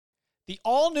The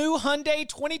all-new Hyundai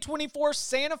 2024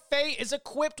 Santa Fe is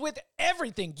equipped with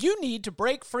everything you need to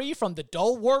break free from the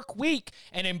dull work week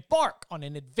and embark on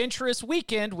an adventurous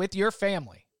weekend with your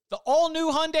family. The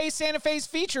all-new Hyundai Santa Fe's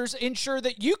features ensure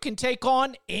that you can take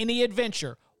on any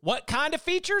adventure. What kind of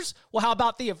features? Well, how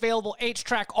about the available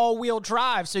H-Track all-wheel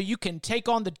drive so you can take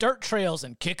on the dirt trails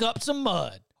and kick up some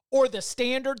mud? Or the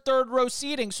standard third-row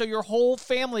seating so your whole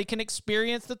family can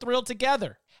experience the thrill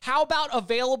together? How about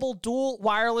available dual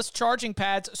wireless charging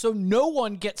pads so no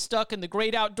one gets stuck in the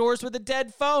great outdoors with a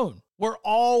dead phone? We're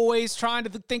always trying to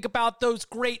think about those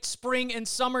great spring and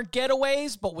summer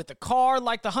getaways, but with a car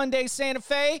like the Hyundai Santa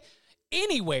Fe,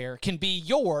 anywhere can be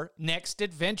your next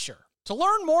adventure. To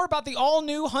learn more about the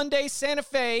all-new Hyundai Santa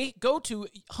Fe, go to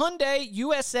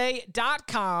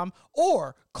HyundaiUSA.com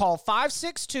or call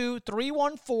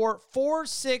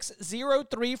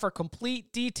 562-314-4603 for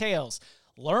complete details.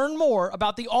 Learn more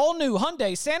about the all-new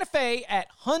Hyundai Santa Fe at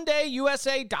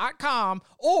HyundaiUSA.com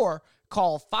or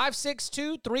call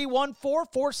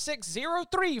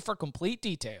 562-314-4603 for complete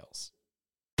details.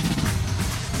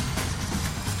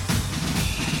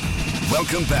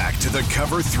 Welcome back to the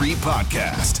Cover 3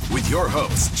 podcast with your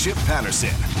hosts, Chip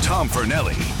Patterson, Tom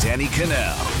Fornelli, Danny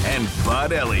Cannell, and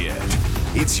Bud Elliott.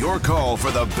 It's your call for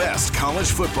the best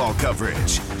college football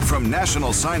coverage, from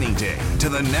National Signing Day to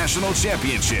the National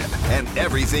Championship and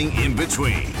everything in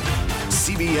between.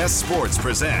 CBS Sports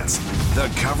presents the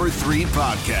Cover 3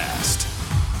 podcast.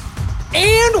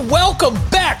 And welcome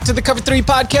back to the Cover 3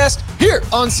 podcast here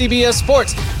on CBS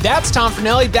Sports. That's Tom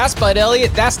Fornelli, that's Bud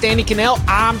Elliott, that's Danny Cannell,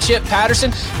 I'm Chip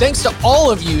Patterson. Thanks to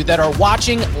all of you that are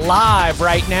watching live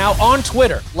right now on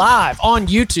Twitter, live on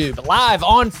YouTube, live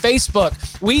on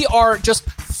Facebook. We are just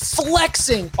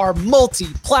flexing our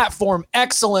multi-platform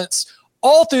excellence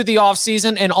all through the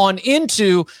offseason and on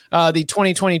into the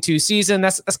 2022 season.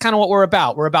 That's kind of what we're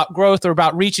about. We're about growth. We're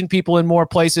about reaching people in more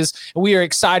places. And we are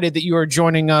excited that you are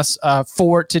joining us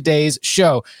for today's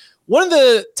show. One of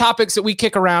the topics that we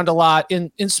kick around a lot in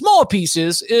small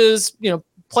pieces is,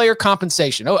 player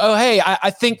compensation. Hey, I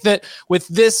think that with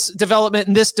this development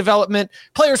and this development,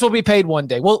 players will be paid one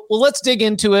day. Well, let's dig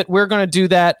into it. We're going to do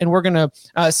that, and we're going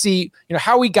to see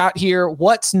how we got here,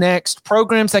 what's next,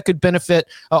 programs that could benefit,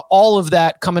 all of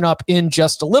that coming up in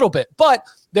just a little bit. But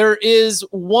there is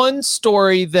one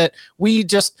story that we're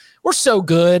so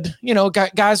good.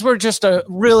 Guys, we're just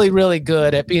really, really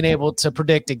good at being able to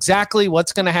predict exactly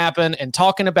what's going to happen and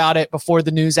talking about it before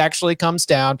the news actually comes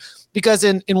down. Because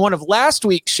in one of last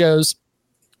week's shows,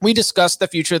 we discussed the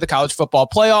future of the college football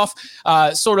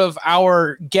playoff, sort of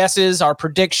our guesses, our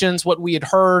predictions, what we had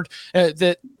heard,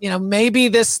 that, maybe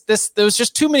there's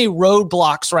just too many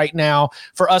roadblocks right now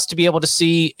for us to be able to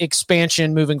see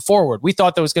expansion moving forward. We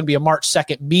thought there was going to be a March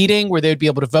 2nd meeting where they would be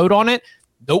able to vote on it.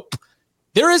 Nope.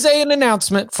 There is an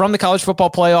announcement from the college football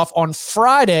playoff on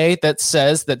Friday that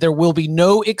says that there will be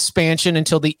no expansion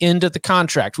until the end of the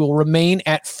contract. We'll remain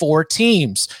at 4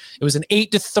 teams. It was an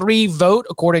 8-3 vote,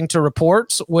 according to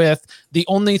reports, with the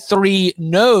only 3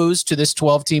 no's to this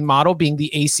 12-team model being the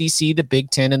ACC, the Big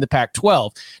Ten, and the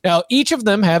Pac-12. Now, each of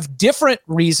them have different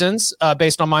reasons,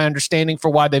 based on my understanding,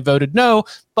 for why they voted no.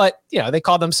 But, they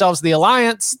call themselves the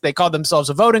Alliance. They call themselves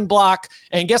a voting bloc.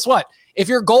 And guess what? If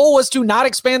your goal was to not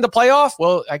expand the playoff,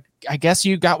 well, I guess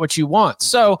you got what you want.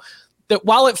 So that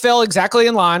while it fell exactly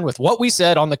in line with what we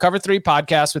said on the Cover 3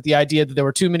 podcast with the idea that there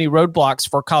were too many roadblocks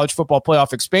for college football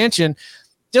playoff expansion,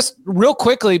 just real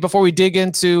quickly before we dig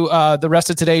into the rest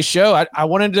of today's show, I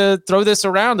wanted to throw this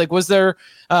around. Like, was there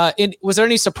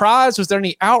any surprise? Was there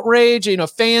any outrage?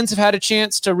 Fans have had a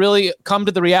chance to really come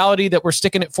to the reality that we're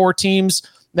sticking at 4 teams,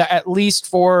 at least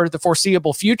for the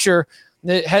foreseeable future.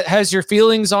 Has your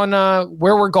feelings on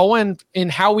where we're going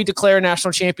and how we declare a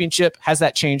national championship, has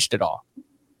that changed at all?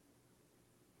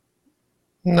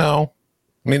 No.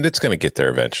 I mean, it's going to get there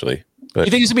eventually. But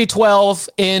you think it's going to be 12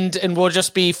 and we'll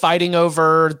just be fighting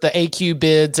over the AQ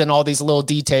bids and all these little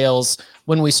details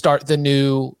when we start the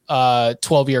new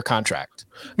 12-year contract?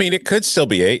 I mean, it could still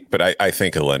be 8, but I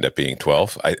think it'll end up being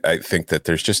 12. I think that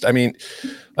there's just,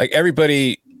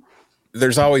 everybody,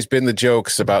 there's always been the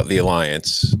jokes about the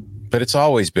Alliance, but it's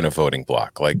always been a voting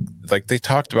block. Like they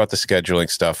talked about the scheduling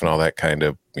stuff and all that kind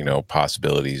of,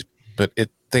 possibilities, but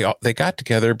they got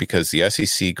together because the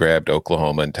SEC grabbed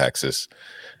Oklahoma and Texas,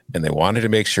 and they wanted to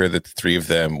make sure that the 3 of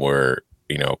them were,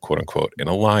 quote unquote, an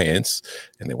alliance,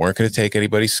 and they weren't going to take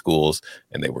anybody's schools,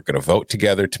 and they were going to vote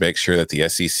together to make sure that the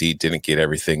SEC didn't get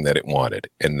everything that it wanted.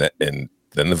 And then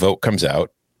the vote comes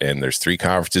out, and there's 3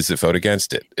 conferences that vote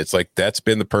against it. It's like, that's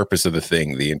been the purpose of the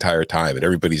thing the entire time, and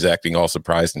everybody's acting all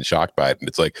surprised and shocked by it. And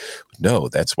it's like, no,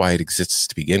 that's why it exists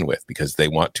to begin with, because they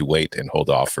want to wait and hold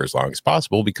off for as long as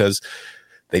possible, because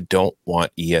they don't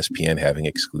want ESPN having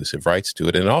exclusive rights to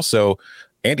it. And also,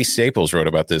 Andy Staples wrote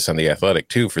about this on The Athletic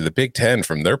too. For the Big Ten,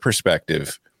 from their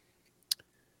perspective,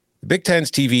 the Big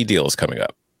Ten's TV deal is coming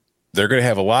up. They're going to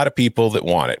have a lot of people that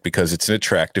want it because it's an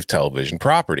attractive television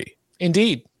property.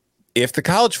 Indeed. If the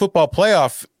college football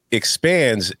playoff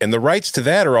expands and the rights to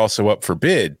that are also up for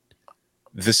bid,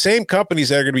 the same companies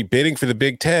that are going to be bidding for the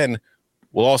Big Ten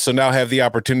will also now have the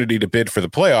opportunity to bid for the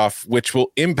playoff, which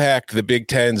will impact the Big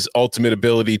Ten's ultimate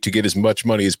ability to get as much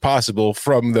money as possible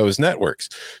from those networks.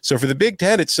 So for the Big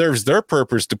Ten, it serves their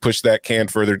purpose to push that can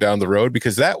further down the road,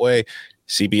 because that way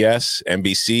CBS,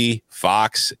 NBC,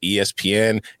 Fox,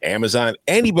 ESPN, Amazon,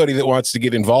 anybody that wants to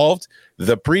get involved,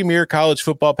 the premier college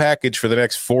football package for the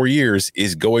next 4 years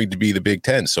is going to be the Big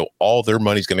Ten. So all their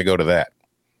money's going to go to that.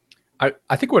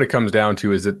 I think what it comes down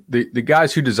to is that the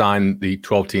guys who designed the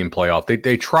 12-team playoff,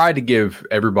 they tried to give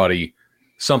everybody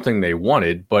something they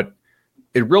wanted, but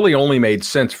it really only made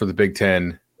sense for the Big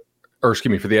Ten, or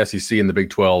excuse me, for the SEC and the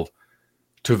Big 12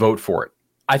 to vote for it.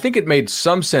 I think it made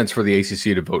some sense for the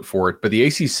ACC to vote for it, but the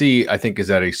ACC, I think,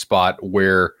 is at a spot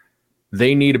where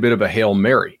they need a bit of a Hail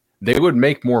Mary. They would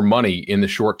make more money in the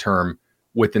short term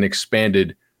with an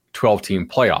expanded 12-team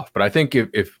playoff. But I think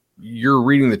if you're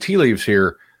reading the tea leaves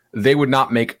here, they would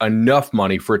not make enough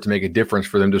money for it to make a difference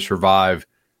for them to survive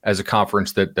as a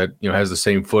conference that has the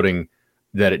same footing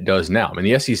that it does now. I mean,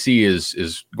 the SEC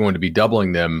is going to be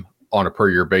doubling them on a per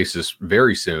year basis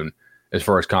very soon as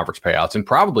far as conference payouts, and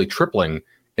probably tripling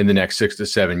in the next 6 to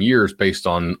 7 years based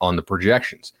on the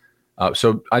projections.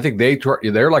 So I think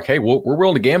they're like, hey, we're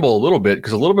willing to gamble a little bit,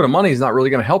 because a little bit of money is not really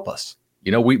going to help us.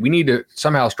 We need to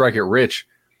somehow strike it rich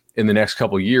in the next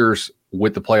couple of years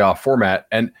with the playoff format.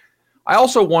 And I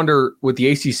also wonder, with the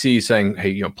ACC saying,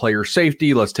 hey, player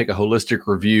safety, let's take a holistic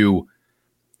review.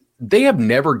 They have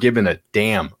never given a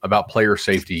damn about player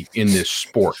safety in this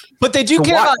sport. But they do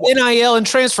care about NIL and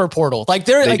transfer portal.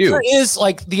 There is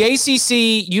the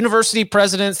ACC university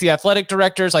presidents, the athletic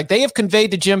directors, they have conveyed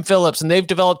to Jim Phillips, and they've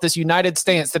developed this united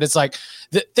stance that it's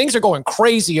things are going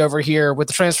crazy over here with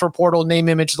the transfer portal, name,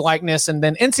 image, likeness, and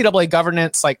then NCAA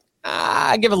governance.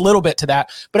 I give a little bit to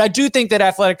that, but I do think that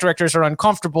athletic directors are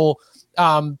uncomfortable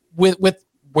with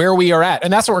where we are at.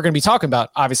 And that's what we're going to be talking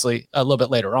about, obviously, a little bit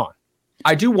later on.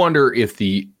 I do wonder if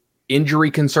the injury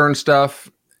concern stuff,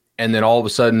 and then all of a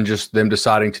sudden just them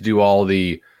deciding to do all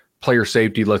the player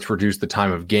safety, let's reduce the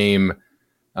time of game,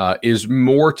 is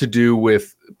more to do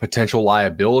with potential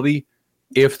liability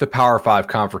if the Power 5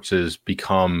 conferences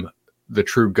become the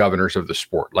true governors of the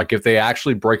sport. If they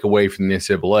actually break away from the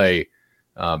NCAA,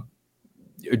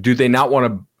 do they not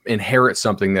want to inherit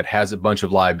something that has a bunch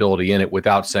of liability in it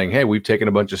without saying, hey, we've taken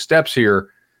a bunch of steps here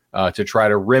to try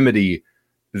to remedy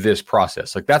this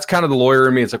process? That's kind of the lawyer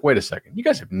in me. It's wait a second, you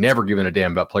guys have never given a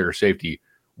damn about player safety.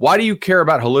 Why do you care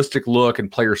about holistic look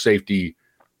and player safety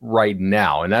right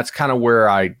now? And that's kind of where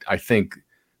I think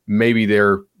maybe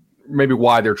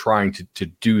why they're trying to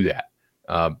do that.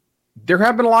 There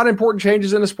have been a lot of important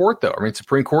changes in the sport, though. I mean,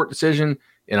 Supreme Court decision,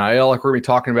 NIL, like we're going to be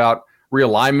talking about,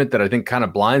 realignment that I think kind of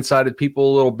blindsided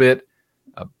people a little bit.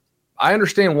 I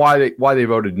understand why they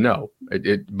voted no,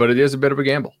 but it is a bit of a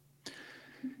gamble.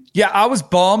 Yeah, I was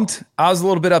bummed. I was a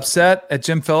little bit upset at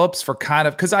Jim Phillips for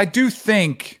because I do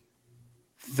think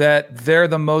that they're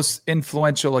the most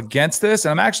influential against this.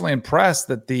 And I'm actually impressed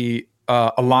that the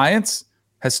Alliance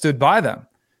has stood by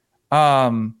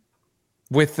them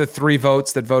with the 3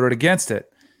 votes that voted against it.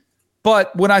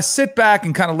 But when I sit back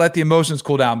and kind of let the emotions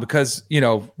cool down, because,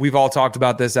 we've all talked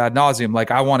about this ad nauseum,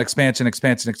 I want expansion.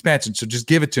 So just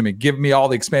give it to me. Give me all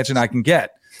the expansion I can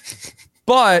get.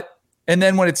 And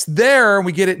then when it's there and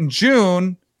we get it in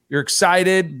June, you're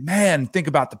excited. Man, think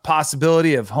about the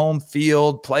possibility of home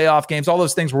field, playoff games, all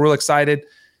those things. We're real excited.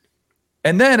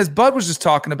 And then, as Bud was just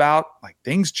talking about,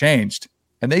 things changed,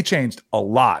 and they changed a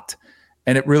lot.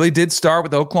 And it really did start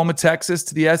with Oklahoma, Texas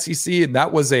to the SEC. And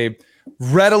that was a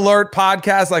red alert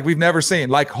podcast like we've never seen.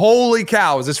 Holy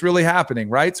cow, is this really happening,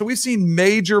 right? So we've seen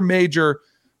major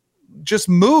just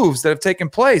moves that have taken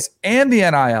place, and the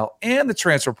NIL and the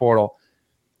transfer portal.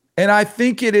 And I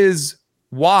think it is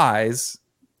wise.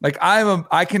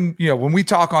 I can, when we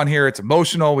talk on here, it's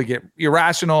emotional, we get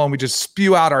irrational, and we just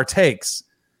spew out our takes.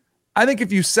 I think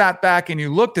if you sat back and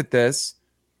you looked at this,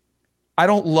 I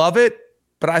don't love it,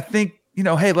 but I think,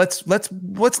 hey, let's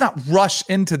not rush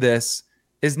into this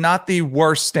is not the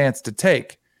worst stance to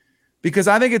take. Because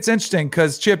I think it's interesting,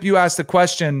 because Chip, you asked the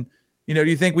question, Do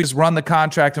you think we just run the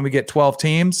contract and we get 12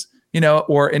 teams,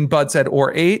 or in Bud said,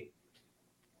 or 8?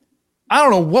 I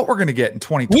don't know what we're going to get in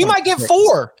 2020. We might get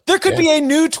 4. There could be a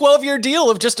new 12-year deal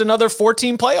of just another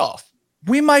 14 playoff.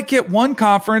 We might get one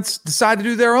conference decide to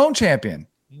do their own champion,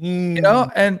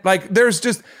 and like, there's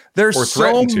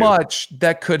so much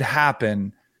that could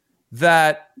happen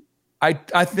that I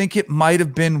think it might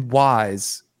have been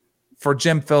wise for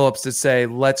Jim Phillips to say,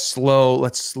 let's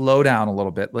slow down a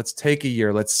little bit. Let's take a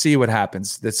year. Let's see what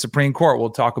happens. The Supreme Court,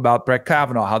 we'll talk about Brett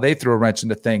Kavanaugh, how they threw a wrench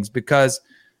into things, because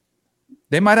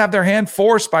they might have their hand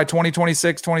forced by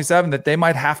 2026, 27, that they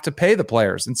might have to pay the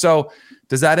players. And so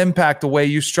does that impact the way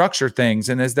you structure things?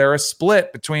 And is there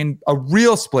a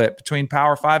real split between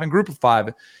Power 5 and Group of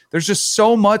 5? There's just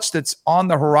so much that's on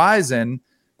the horizon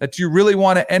that you really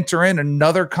want to enter in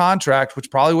another contract,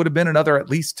 which probably would have been another at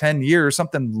least 10 years,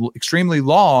 something extremely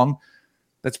long,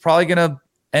 that's probably going to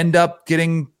end up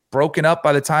getting broken up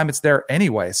by the time it's there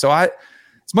anyway. So as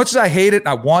much as I hate it and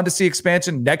I want to see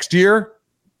expansion next year,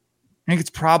 I think it's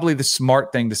probably the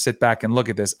smart thing to sit back and look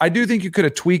at this. I do think you could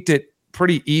have tweaked it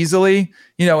pretty easily,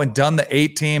 and done the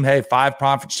 8-team, 5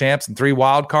 conference champs and 3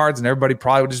 wild cards, and everybody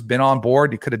probably would have just been on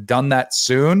board. You could have done that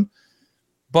soon.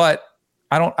 But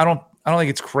I don't think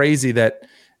it's crazy that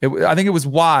I think it was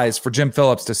wise for Jim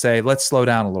Phillips to say, let's slow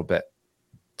down a little bit.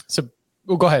 So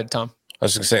go ahead, Tom. I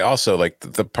was going to say also, like,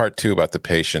 the part 2 about the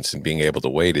patience and being able to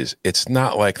wait is it's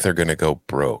not like they're going to go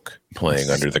broke playing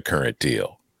under the current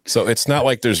deal. So it's not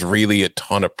like there's really a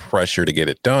ton of pressure to get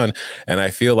it done. And I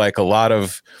feel like a lot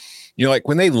of, like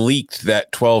when they leaked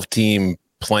that 12-team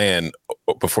plan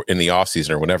before in the offseason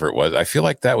or whenever it was, I feel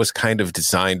like that was kind of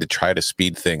designed to try to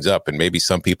speed things up. And maybe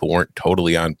some people weren't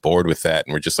totally on board with that.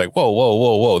 And we're just like,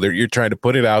 whoa. You're trying to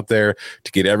put it out there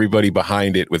to get everybody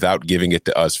behind it without giving it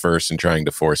to us first and trying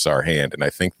to force our hand. And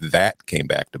I think that came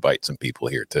back to bite some people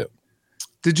here too.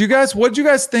 What did you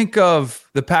guys think of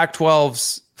the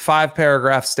Pac-12's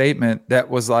 5-paragraph statement that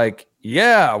was like,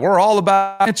 yeah, we're all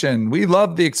about expansion. We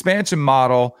love the expansion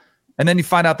model. And then you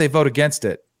find out they vote against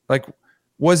it. Like,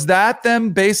 was that them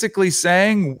basically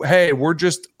saying, hey, we're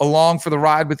just along for the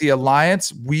ride with the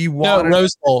alliance? We want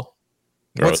Rose Bowl.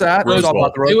 What's that? Rose Bowl.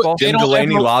 About the Rose Bowl? Jim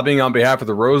Delaney lobbying on behalf of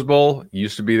the Rose Bowl.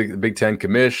 Used to be the Big Ten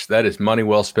commish. That is money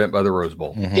well spent by the Rose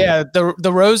Bowl. Mm-hmm. Yeah,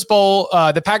 the Rose Bowl,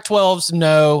 the Pac-12s,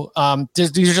 no.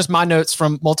 These are just my notes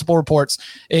from multiple reports.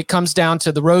 It comes down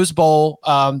to the Rose Bowl,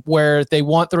 where they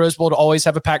want the Rose Bowl to always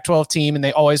have a Pac-12 team, and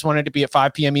they always wanted to be at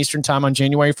 5 p.m. Eastern time on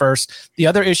January 1st. The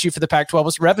other issue for the Pac-12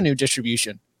 was revenue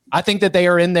distribution. I think that they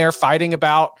are in there fighting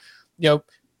about, the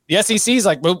SEC is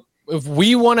like, well, if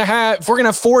we're going to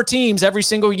have 4 teams every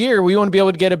single year, we want to be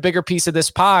able to get a bigger piece of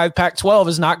this pie. Pac-12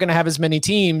 is not going to have as many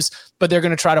teams, but they're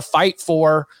going to try to fight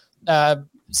for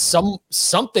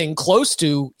something close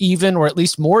to even, or at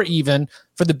least more even.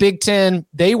 For the Big Ten,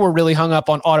 they were really hung up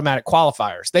on automatic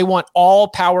qualifiers. They want all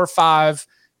Power 5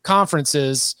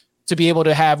 conferences to be able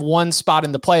to have one spot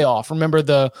in the playoff. Remember,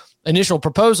 the initial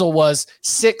proposal was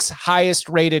 6 highest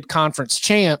rated conference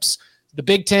champs. The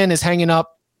Big Ten is hanging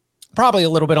up probably a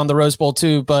little bit on the Rose Bowl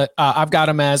too, but I've got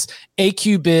them as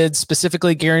AQ bids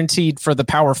specifically guaranteed for the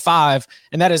Power 5,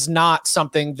 and that is not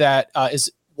something that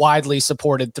is widely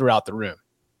supported throughout the room.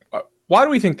 Why do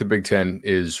we think the Big Ten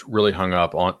is really hung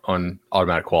up on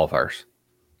automatic qualifiers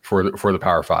for the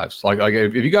Power 5s? Like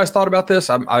have you guys thought about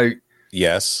this?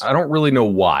 Yes. I don't really know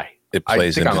why. It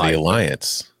plays into the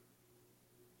alliance.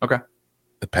 Okay.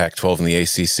 The Pac-12 and the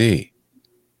ACC.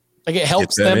 Like it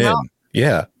helps them out.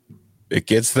 Yeah. It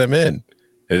gets them in.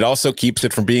 It also keeps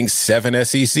it from being 7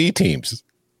 SEC teams,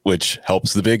 which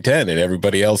helps the Big Ten and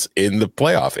everybody else in the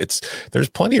playoff. There's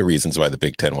plenty of reasons why the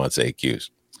Big Ten wants AQs.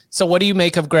 So what do you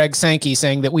make of Greg Sankey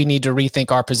saying that we need to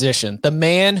rethink our position? The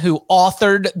man who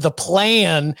authored the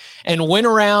plan and went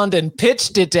around and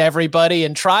pitched it to everybody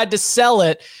and tried to sell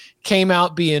it came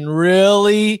out being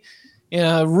really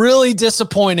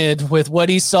disappointed with what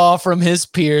he saw from his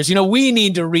peers. We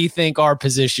need to rethink our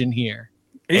position here.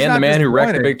 And the man who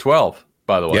wrecked the Big 12,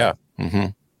 by the way. Yeah. Mm-hmm.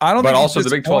 But also the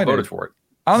Big 12 voted for it.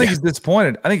 I don't think he's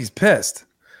disappointed. I think he's pissed.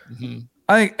 Mm-hmm.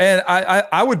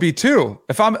 I would be too.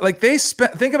 If I'm like,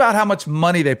 think about how much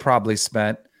money they probably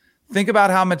spent. Think about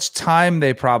how much time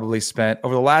they probably spent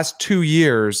over the last 2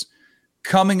 years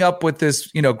coming up with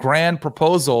this, grand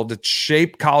proposal to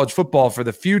shape college football for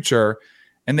the future.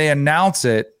 And they announce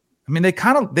it. I mean,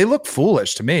 they look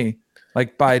foolish to me,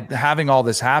 like by having all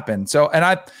this happen. So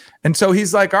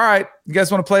he's like, all right, you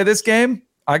guys want to play this game?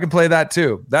 I can play that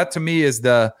too. That to me is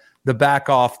the back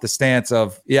off the stance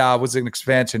of, yeah, it was an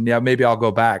expansion. Yeah, maybe I'll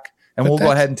go back and we'll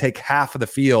go ahead and take half of the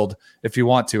field if you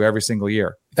want to every single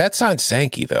year. That's on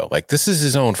Sankey, though. Like, this is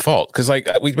his own fault. Because, like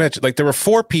we mentioned, like there were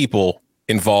 4 people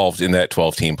involved in that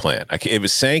 12-team plan. It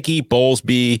was Sankey,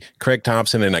 Bowlesby, Craig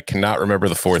Thompson, and I cannot remember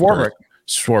the 4th person.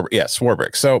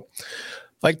 Swarbrick. So,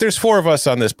 like, there's 4 of us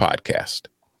on this podcast.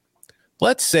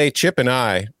 Let's say Chip and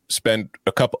I spend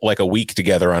a week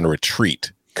together on a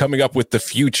retreat, coming up with the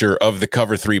future of the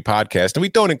Cover 3 podcast, and we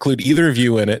don't include either of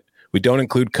you in it. We don't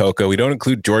include Coco. We don't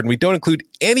include Jordan. We don't include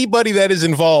anybody that is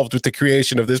involved with the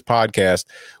creation of this podcast.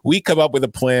 We come up with a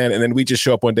plan, and then we just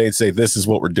show up one day and say, this is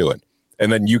what we're doing.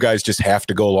 And then you guys just have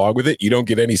to go along with it. You don't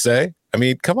get any say. I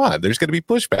mean, come on, there's going to be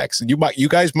pushbacks. And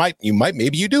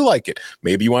maybe you do like it.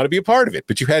 Maybe you want to be a part of it,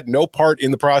 but you had no part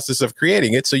in the process of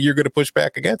creating it. So you're going to push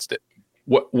back against it.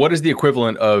 What is the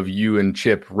equivalent of you and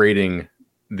Chip rating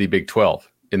the Big 12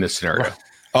 in this scenario?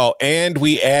 Oh, and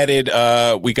we added,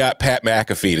 we got Pat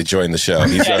McAfee to join the show.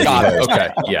 He's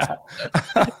okay, yeah.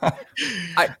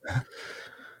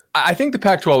 I think the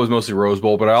Pac-12 was mostly Rose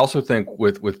Bowl, but I also think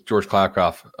with George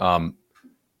Kliavkoff,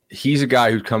 he's a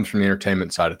guy who comes from the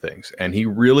entertainment side of things, and he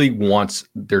really wants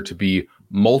there to be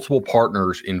multiple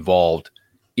partners involved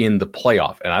in the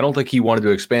playoff. And I don't think he wanted to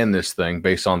expand this thing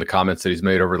based on the comments that he's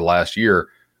made over the last year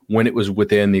when it was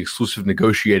within the exclusive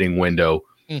negotiating window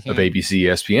of ABC,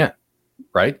 ESPN.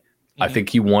 Right? I think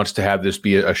he wants to have this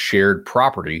be a shared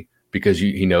property because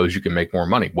he knows you can make more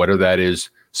money, whether that is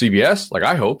CBS, like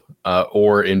I hope,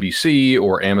 or NBC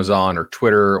or Amazon or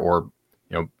Twitter or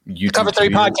YouTube. Cover 3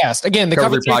 podcast. Again, the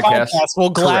Cover 3 podcast will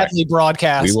gladly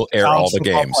broadcast. We will air all the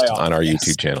games on our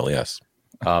YouTube channel. Yes.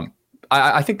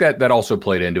 I think that also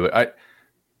played into it.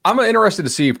 I'm interested to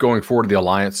see if going forward the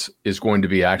alliance is going to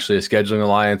be actually a scheduling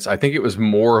alliance. I think it was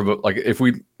more of a, like, if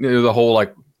we the whole,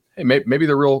 like, hey, maybe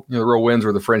the real wins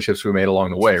were the friendships we made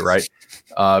along the way, right?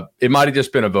 It might have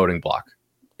just been a voting block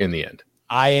in the end.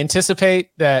 I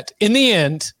anticipate that in the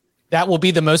end, that will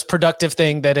be the most productive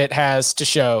thing that it has to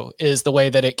show, is the way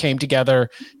that it came together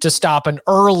to stop an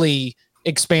early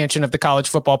expansion of the college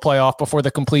football playoff before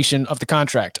the completion of the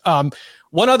contract.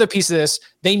 One other piece of this,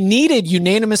 they needed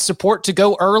unanimous support to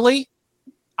go early.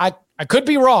 I could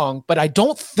be wrong, but I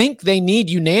don't think they need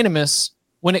unanimous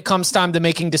when it comes time to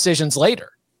making decisions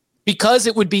later, because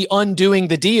it would be undoing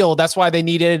the deal. That's why they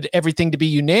needed everything to be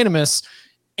unanimous.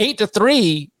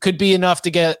 8-3 could be enough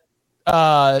to get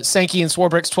Sankey and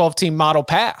Swarbrick's 12-team model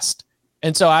passed.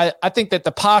 And so I think that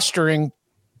the posturing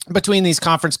between these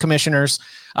conference commissioners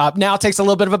now takes a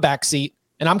little bit of a backseat,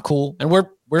 and I'm cool. And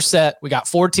we're set. We got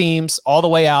 4 teams all the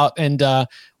way out, and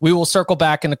we will circle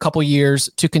back in a couple years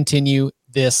to continue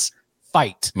this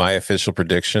fight. My official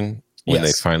prediction, when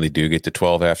they finally do get to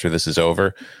 12 after this is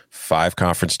over, 5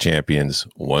 conference champions,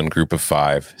 1 group of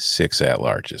 5, 6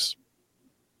 at-larges.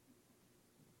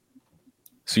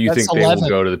 So you think 11. They will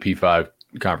go to the P5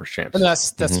 conference champs?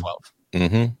 That's 12.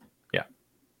 Mm-hmm. Yeah.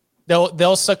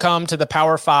 They'll succumb to the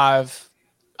Power 5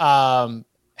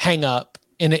 hang up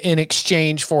in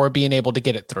exchange for being able to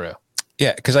get it through.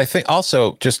 Yeah, because I think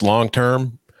also just long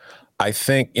term, I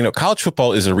think, college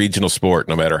football is a regional sport,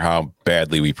 no matter how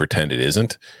badly we pretend it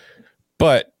isn't.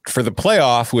 But for the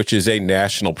playoff, which is a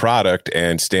national product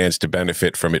and stands to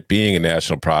benefit from it being a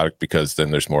national product because then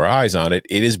there's more eyes on it,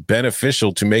 it is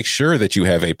beneficial to make sure that you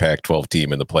have a Pac-12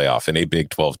 team in the playoff and a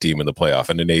Big 12 team in the playoff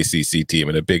and an ACC team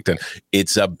and a Big 10.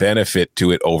 It's a benefit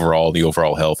to it overall, the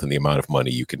overall health and the amount of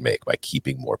money you can make by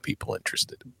keeping more people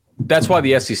interested. That's why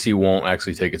the SEC won't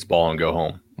actually take its ball and go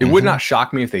home. It would not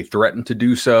shock me if they threatened to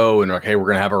do so and like, hey, we're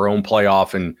going to have our own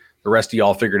playoff and the rest of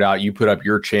y'all figured out, you put up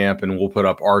your champ and we'll put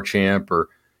up our champ, or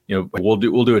we'll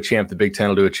do a champ, the Big Ten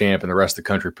will do a champ, and the rest of the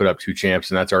country put up 2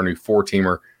 champs, and that's our new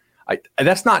 4-teamer.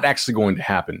 That's not actually going to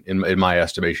happen in my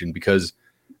estimation, because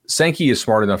Sankey is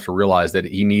smart enough to realize that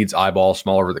he needs eyeballs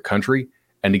from all over the country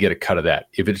and to get a cut of that.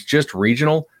 If it's just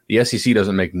regional, the SEC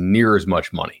doesn't make near as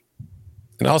much money.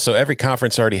 And also, every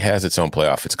conference already has its own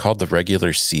playoff. It's called the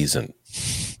regular season.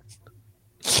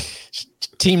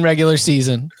 Team regular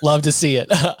season. Love to see it.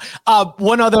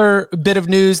 One other bit of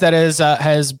news that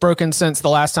has broken since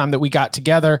the last time that we got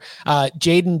together.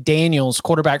 Jaden Daniels,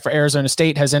 quarterback for Arizona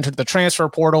State, has entered the transfer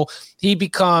portal.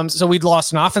 So we'd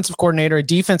lost an offensive coordinator, a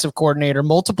defensive coordinator,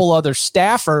 multiple other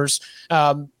staffers,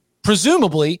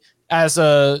 presumably as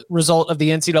a result of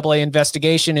the NCAA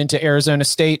investigation into Arizona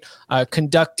State,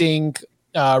 conducting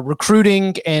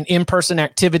recruiting and in-person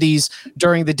activities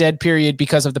during the dead period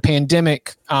because of the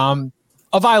pandemic,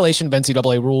 a violation of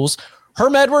NCAA rules.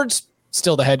 Herm Edwards,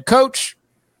 still the head coach,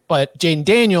 but Jaden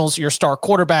Daniels, your star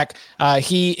quarterback,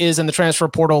 he is in the transfer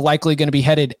portal, likely going to be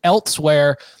headed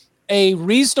elsewhere. A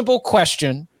reasonable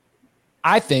question,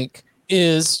 I think,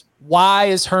 is why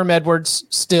is Herm Edwards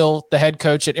still the head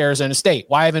coach at Arizona State?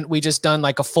 Why haven't we just done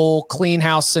like a full clean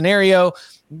house scenario?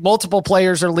 Multiple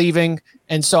players are leaving.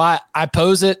 And so I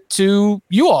pose it to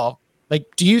you all. Like,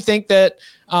 do you think that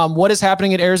what is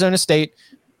happening at Arizona State,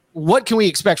 what can we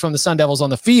expect from the Sun Devils on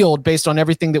the field based on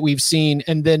everything that we've seen?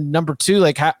 And then number two,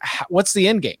 like what's the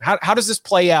end game? How does this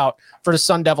play out for the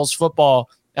Sun Devils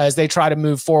football as they try to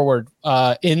move forward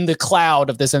in the cloud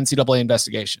of this NCAA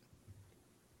investigation?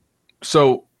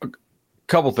 So a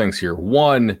couple things here.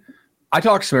 One, I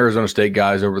talked to some Arizona State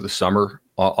guys over the summer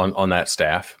on that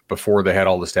staff before they had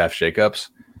all the staff shakeups,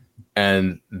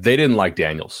 and they didn't like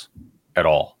Daniels at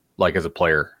all, like as a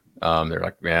player. They're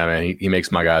like, yeah, man, he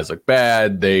makes my guys look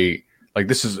bad. They like,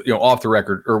 this is, off the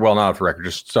record, or well, not off the record,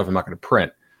 just stuff I'm not going to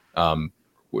print and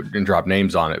drop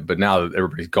names on it. But now that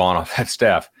everybody's gone off that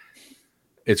staff,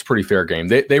 it's pretty fair game.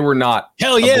 They were not.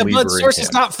 Hell yeah, but source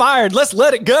is not fired. Let's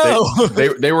let it go.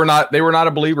 They were not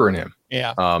a believer in him.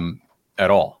 Yeah.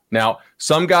 At all. Now,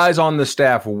 some guys on the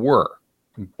staff were,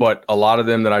 but a lot of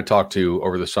them that I talked to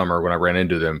over the summer when I ran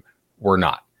into them were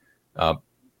not.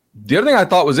 The other thing I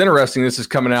thought was interesting, this is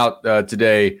coming out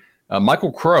today,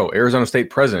 Michael Crow, Arizona State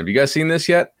president. Have you guys seen this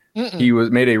yet? Mm-mm. He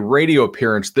made a radio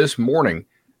appearance this morning,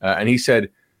 and he said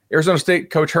Arizona State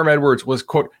coach Herm Edwards was,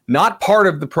 quote, not part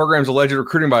of the program's alleged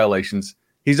recruiting violations.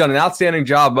 He's done an outstanding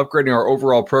job of upgrading our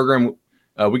overall program.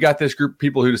 We got this group of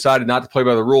people who decided not to play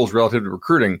by the rules relative to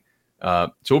recruiting.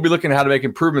 So we'll be looking at how to make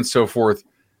improvements, so forth.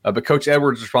 But Coach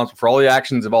Edwards is responsible for all the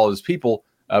actions of all his people.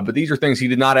 But these are things he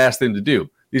did not ask them to do.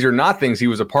 These are not things he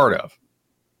was a part of.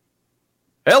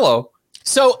 Hello.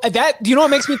 So that, do you know what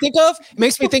it makes me think of? It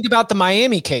makes me think about the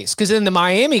Miami case, because in the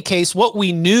Miami case, what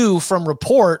we knew from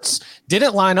reports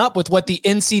didn't line up with what the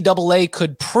NCAA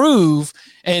could prove.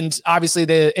 And obviously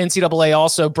the NCAA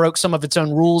also broke some of its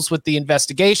own rules with the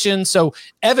investigation. So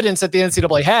evidence that the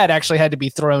NCAA had actually had to be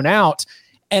thrown out.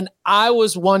 And I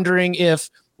was wondering if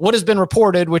what has been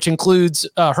reported, which includes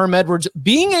Herm Edwards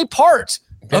being a part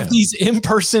of these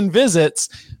in-person visits,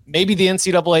 maybe the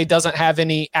NCAA doesn't have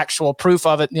any actual proof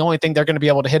of it. And the only thing they're going to be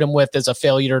able to hit him with is a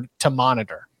failure to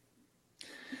monitor.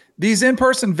 These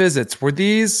in-person visits, were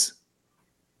these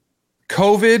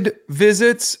COVID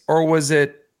visits, or was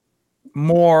it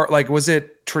more like, was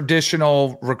it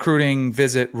traditional recruiting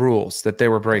visit rules that they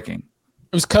were breaking?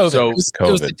 It was COVID. So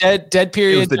it was the dead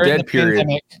period. It was the dead period.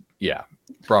 Pandemic. Yeah.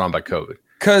 Brought on by COVID.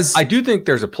 Because I do think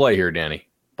there's a play here, Danny,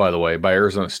 by the way, by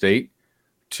Arizona State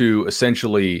to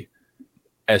essentially,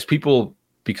 as people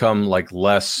become like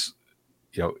less,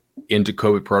 into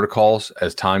COVID protocols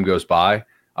as time goes by,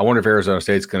 I wonder if Arizona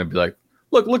State's going to be like,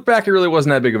 look back, it really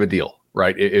wasn't that big of a deal,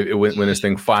 right? When this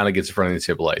thing finally gets in front of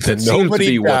the NCAA. That seems to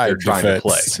be what they're trying to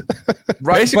play.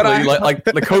 Right. Basically, like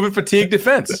the COVID fatigue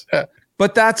defense.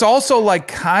 But that's also like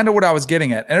kind of what I was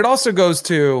getting at. And it also goes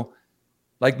to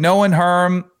like knowing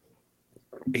Herm,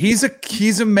 he's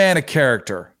a man of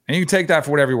character. And you can take that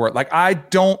for whatever you want. Like, I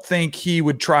don't think he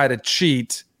would try to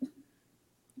cheat,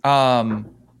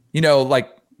 like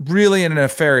really in a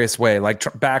nefarious way, like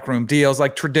backroom deals,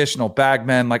 like traditional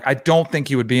bagmen. Like, I don't think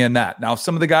he would be in that. Now,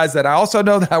 some of the guys that I also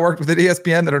know that I worked with at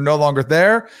ESPN that are no longer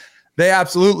there, they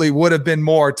absolutely would have been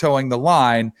more towing the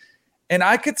line. And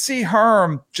I could see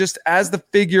Herm just as the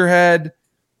figurehead,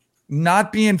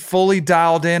 not being fully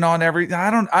dialed in on everything. I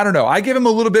don't know. I give him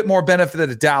a little bit more benefit of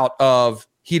the doubt of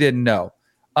he didn't know.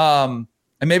 And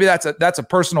maybe that's a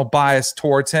personal bias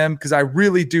towards him, because I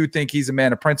really do think he's a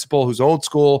man of principle who's old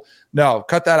school. No,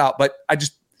 cut that out. But I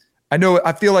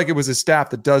feel like it was his staff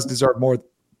that does deserve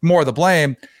more of the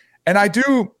blame. And I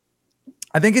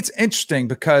think it's interesting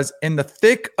because in the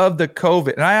thick of the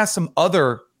COVID, and I asked some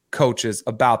other coaches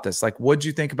about this, like, what'd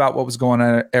you think about what was going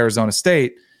on at Arizona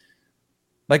State?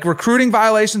 Like recruiting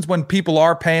violations when people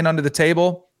are paying under the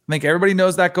table, I think everybody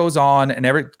knows that goes on and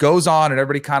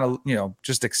everybody kind of,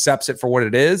 just accepts it for what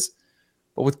it is.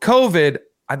 But with COVID,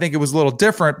 I think it was a little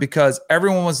different because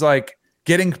everyone was like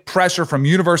getting pressure from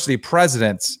university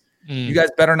presidents. You guys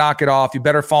better knock it off. You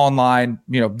better fall in line.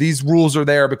 These rules are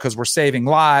there because we're saving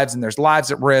lives and there's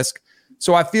lives at risk.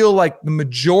 So I feel like the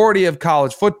majority of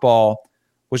college football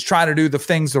was trying to do the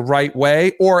things the right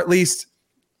way, or at least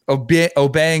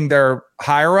obeying their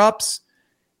higher ups.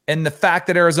 And the fact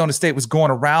that Arizona State was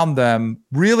going around them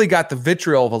really got the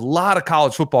vitriol of a lot of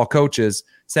college football coaches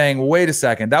saying, well, wait a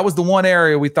second, that was the one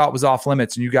area we thought was off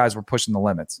limits and you guys were pushing the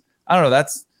limits. I don't know.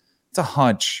 It's a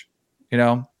hunch, I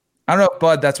don't know,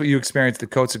 Bud, that's what you experienced at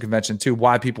the coaching convention too,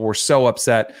 why people were so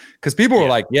upset. Because people were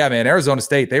like, yeah, man, Arizona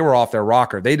State, they were off their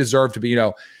rocker. They deserve to be,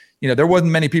 there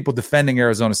wasn't many people defending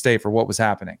Arizona State for what was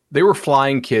happening. They were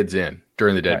flying kids in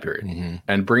during the dead period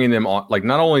and bringing them on, like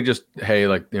not only just, hey,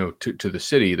 like, to the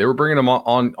city, they were bringing them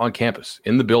on campus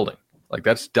in the building. Like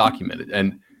that's documented.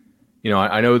 And,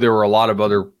 I know there were a lot of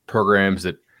other programs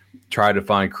that tried to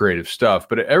find creative stuff,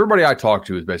 but everybody I talked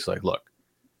to is basically like, look,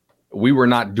 we were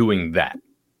not doing that.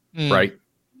 Right.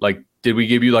 Like, did we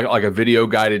give you like a video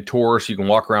guided tour so you can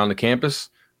walk around the campus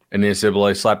and the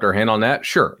NCAA slapped their hand on that?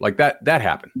 Sure. Like that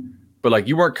happened. But like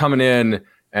you weren't coming in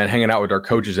and hanging out with our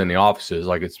coaches in the offices.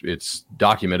 Like it's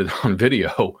documented on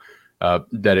video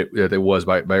that it was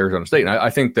by Arizona State. And I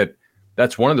think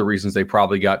that's one of the reasons they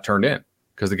probably got turned in,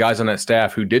 because the guys on that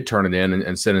staff who did turn it in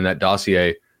and send in that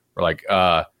dossier were like,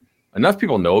 enough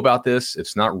people know about this.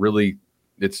 It's not really,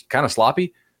 it's kind of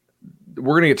sloppy.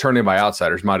 We're going to get turned in by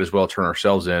outsiders. Might as well turn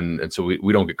ourselves in. And so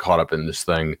we don't get caught up in this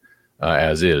thing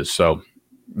as is. So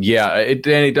yeah,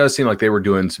 it does seem like they were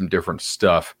doing some different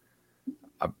stuff.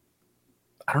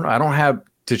 I don't know. I don't have,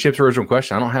 to Chip's original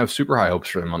question, I don't have super high hopes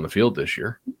for them on the field this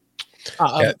year.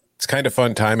 Yeah, it's kind of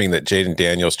fun timing that Jaden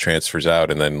Daniels transfers out,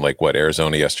 and then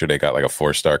Arizona yesterday got like a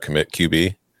 4-star commit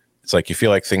QB. It's like you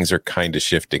feel like things are kind of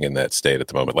shifting in that state at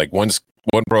the moment. Like one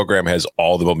program has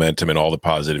all the momentum and all the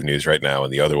positive news right now,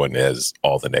 and the other one has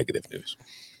all the negative news.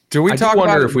 I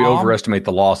wonder if we overestimate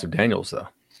the loss of Daniels, though,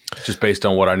 just based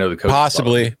on what I know the coach.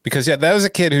 Possibly, because that was a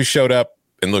kid who showed up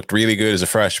and looked really good as a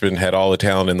freshman, had all the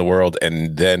talent in the world,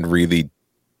 and then really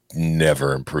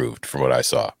never improved from what I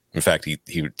saw. In fact,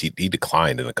 he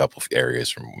declined in a couple of areas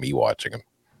from me watching him.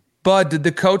 But did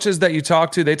the coaches that you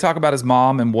talked to, they talk about his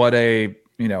mom and what a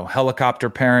helicopter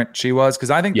parent she was?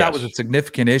 Because I think that was a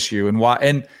significant issue, and why.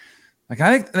 And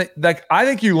I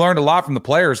think you learned a lot from the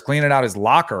players cleaning out his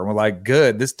locker. And we're like,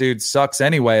 good, this dude sucks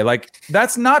anyway. Like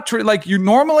that's not true. Like you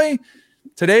normally.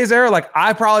 Today's era, like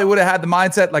I probably would have had the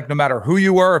mindset, like no matter who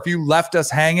you were, if you left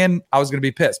us hanging, I was going to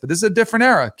be pissed. But this is a different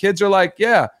era. Kids are like,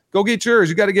 yeah, go get yours.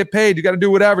 You got to get paid. You got to do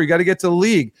whatever. You got to get to the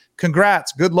league.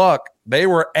 Congrats. Good luck. They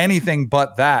were anything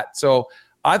but that. So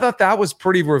I thought that was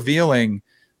pretty revealing,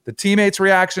 the teammates'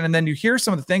 reaction. And then you hear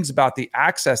some of the things about the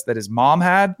access that his mom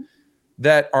had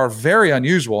that are very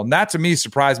unusual. And that to me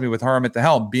surprised me with Herm at the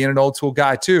helm, being an old school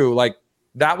guy too. Like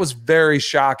that was very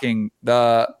shocking.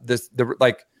 The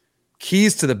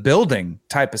keys to the building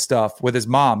type of stuff with his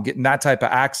mom, getting that type of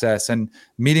access and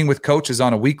meeting with coaches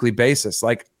on a weekly basis,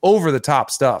 like over the top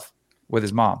stuff with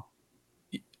his mom.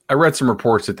 I read some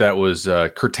reports that was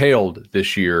curtailed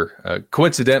this year.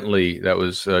 Coincidentally, that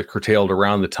was curtailed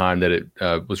around the time that it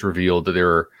was revealed that there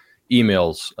were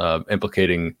emails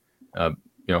implicating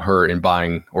her in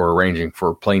buying or arranging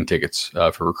for plane tickets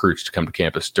for recruits to come to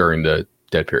campus during the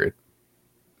dead period.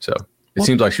 So it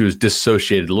seems like she was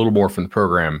disassociated a little more from the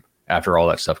program after all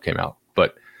that stuff came out.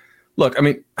 But look, I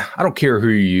mean, I don't care who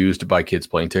you use to buy kids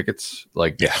plane tickets.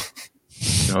 Like, yeah,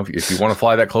 if you want to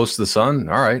fly that close to the sun,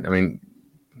 all right. I mean,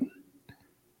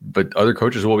 but other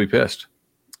coaches will be pissed.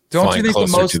 Don't Flying you think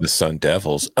closer to the Sun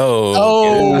Devils?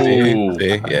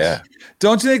 Yeah.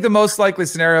 Don't you think the most likely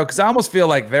scenario? Because I almost feel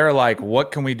like they're like,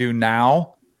 what can we do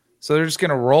now? So they're just going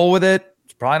to roll with it.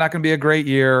 It's probably not going to be a great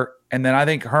year. And then I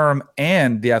think Herm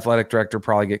and the athletic director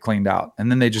probably get cleaned out,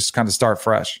 and then they just kind of start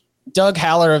fresh. Doug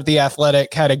Haller of The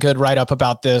Athletic had a good write-up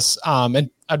about this,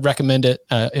 and I'd recommend it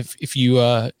if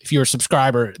you're a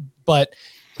subscriber. But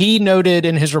he noted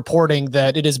in his reporting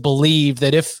that it is believed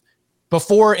that if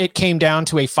before it came down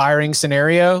to a firing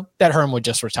scenario, that Herm would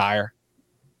just retire.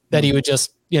 That he would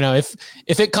just,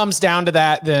 if it comes down to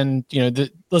that, then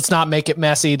let's not make it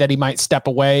messy. That he might step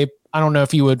away. I don't know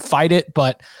if he would fight it,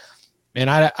 but. And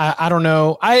I don't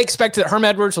know. I expect that Herm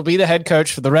Edwards will be the head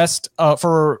coach for the rest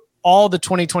for all the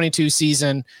 2022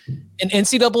 season. And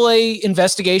NCAA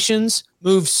investigations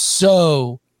move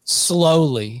so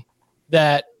slowly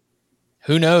that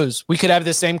who knows? We could have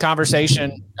the same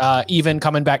conversation even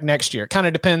coming back next year. Kind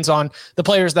of depends on the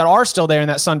players that are still there in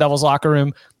that Sun Devils locker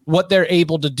room, what they're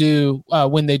able to do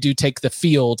when they do take the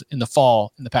field in the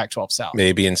fall in the Pac-12 South.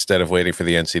 Maybe instead of waiting for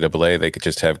the NCAA, they could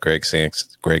just have Greg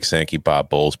Sankey, Bob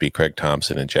Bowlesby, Craig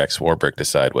Thompson, and Jack Swarbrick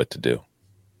decide what to do.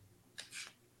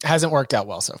 Hasn't worked out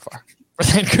well so far for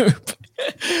that group.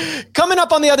 Coming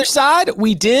up on the other side,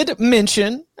 we did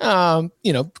mention,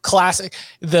 classic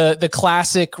the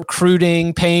classic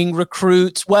recruiting, paying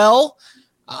recruits. Well,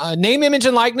 name, image,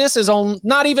 and likeness is on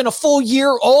not even a full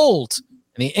year old.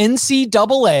 And the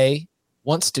NCAA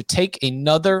wants to take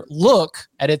another look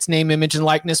at its name, image, and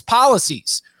likeness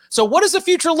policies. So what does the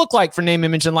future look like for name,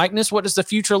 image, and likeness? What does the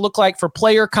future look like for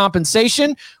player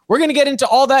compensation? We're going to get into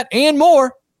all that and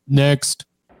more next.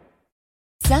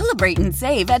 Celebrate and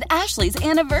save at Ashley's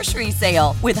Anniversary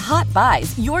Sale. With Hot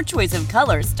Buys, your choice of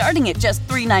colors starting at just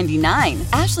 $3.99.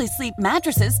 Ashley Sleep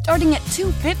mattresses starting at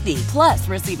 $2.50. Plus,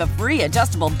 receive a free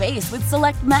adjustable base with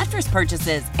select mattress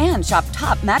purchases. And shop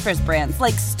top mattress brands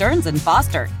like Stearns &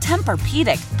 Foster,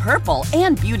 Tempur-Pedic, Purple,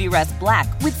 and Beautyrest Black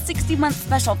with 60-month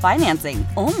special financing.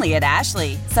 Only at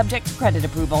Ashley. Subject to credit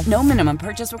approval. No minimum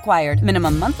purchase required.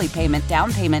 Minimum monthly payment,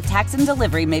 down payment, tax, and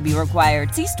delivery may be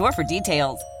required. See store for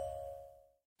details.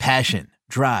 Passion,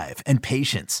 drive, and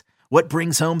patience. What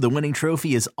brings home the winning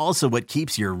trophy is also what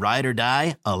keeps your ride or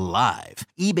die alive.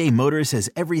 eBay Motors has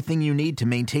everything you need to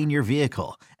maintain your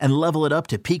vehicle and level it up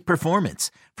to peak performance,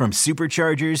 from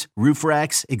superchargers, roof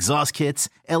racks, exhaust kits,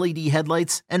 LED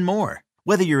headlights, and more.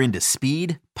 Whether you're into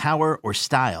speed, power, or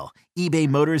style, eBay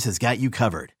Motors has got you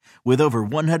covered. With over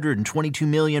 122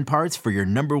 million parts for your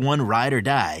number one ride or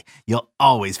die, you'll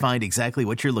always find exactly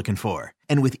what you're looking for.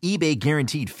 And with eBay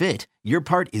Guaranteed Fit, your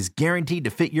part is guaranteed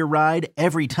to fit your ride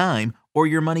every time or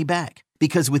your money back.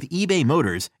 Because with eBay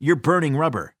Motors, you're burning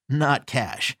rubber, not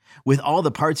cash. With all the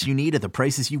parts you need at the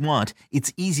prices you want,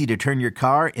 it's easy to turn your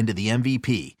car into the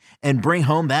MVP and bring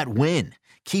home that win.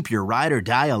 Keep your ride or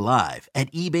die alive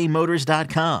at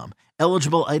ebaymotors.com.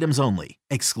 Eligible items only.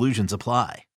 Exclusions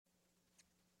apply.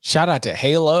 Shout out to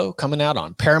Halo coming out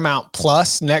on Paramount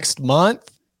Plus next month.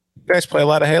 You guys play a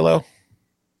lot of Halo?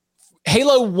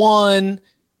 Halo 1,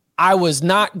 I was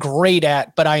not great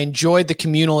at, but I enjoyed the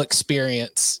communal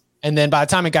experience. And then by the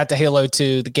time it got to Halo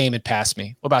 2, the game had passed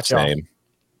me. What about y'all?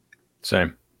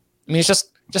 Same. I mean, it's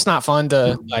just not fun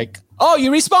to like, oh, you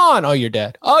respawn. Oh, you're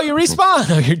dead. Oh, you respawn.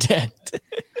 Oh, you're dead.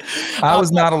 I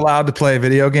was not allowed to play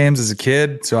video games as a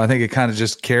kid, so I think it kind of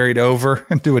just carried over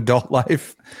into adult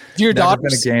life. Your Never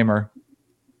daughters? been a gamer.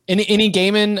 Any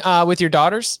gaming with your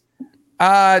daughters?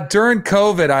 During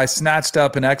COVID, I snatched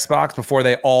up an Xbox before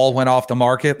they all went off the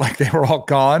market, like they were all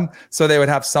gone, so they would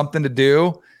have something to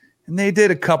do. And they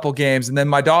did a couple games. And then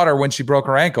my daughter, when she broke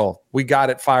her ankle, we got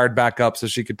it fired back up so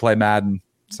she could play Madden.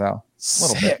 So a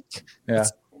little bit. Yeah.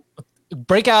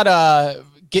 Break out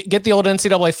get the old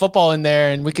NCAA football in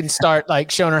there, and we can start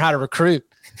like showing her how to recruit.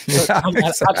 Yeah,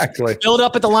 exactly. Build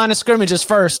up at the line of scrimmages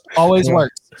first. Always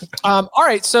works. All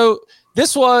right. So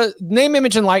this was name,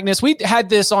 image, and likeness. We had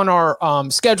this on our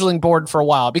scheduling board for a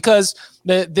while because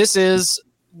this is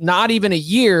not even a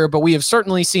year, but we have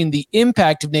certainly seen the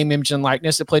impact of name, image, and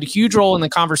likeness. It played a huge role in the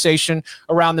conversation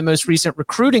around the most recent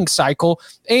recruiting cycle,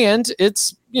 and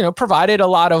it's provided a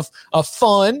lot of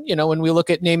fun. When we look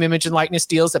at name, image, and likeness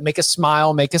deals that make us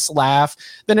smile, make us laugh,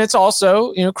 then it's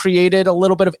also created a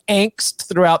little bit of angst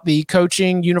throughout the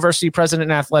coaching, university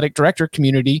president, and athletic director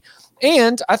community.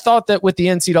 And I thought that with the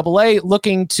NCAA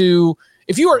looking to,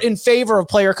 if you are in favor of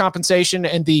player compensation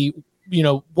and the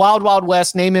wild, wild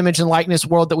west name, image, and likeness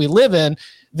world that we live in,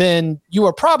 then you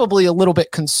are probably a little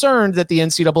bit concerned that the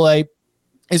NCAA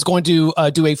is going to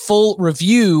do a full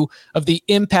review of the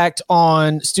impact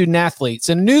on student athletes.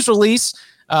 In a news release,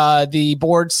 the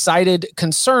board cited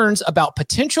concerns about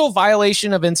potential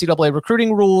violation of NCAA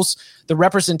recruiting rules, the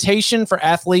representation for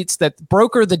athletes that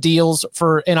broker the deals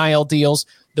for NIL deals,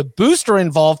 the booster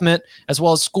involvement, as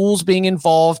well as schools being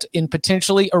involved in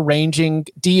potentially arranging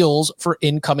deals for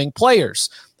incoming players.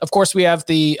 Of course, we have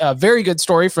the very good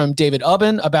story from David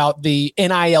Ubben about the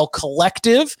NIL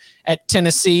collective at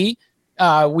Tennessee.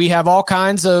 We have all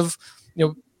kinds of,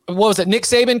 what was it? Nick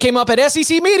Saban came up at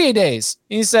SEC Media Days.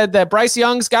 He said that Bryce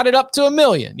Young's got it up to $1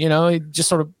 million. He just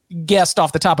sort of guessed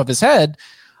off the top of his head.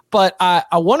 But I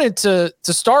wanted to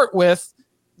start with,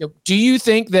 do you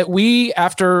think that we,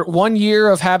 after 1 year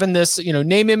of having this,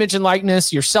 name, image, and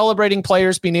likeness, you're celebrating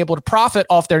players being able to profit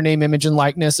off their name, image, and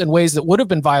likeness in ways that would have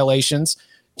been violations?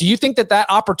 Do you think that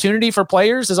opportunity for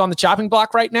players is on the chopping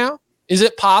block right now? Is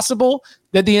it possible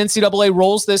that the NCAA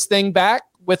rolls this thing back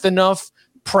with enough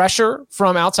pressure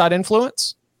from outside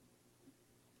influence?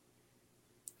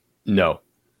 No.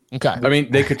 Okay. I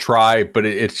mean, they could try, but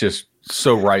it's just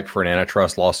so ripe for an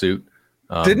antitrust lawsuit.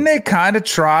 Didn't they kind of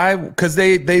try? Because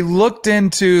they looked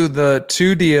into the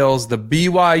two deals, the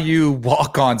BYU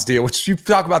walk-ons deal, which you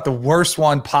talk about the worst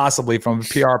one possibly from a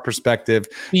PR perspective.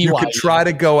 BYU. You could try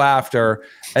to go after.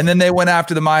 And then they went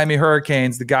after the Miami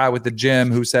Hurricanes, the guy with the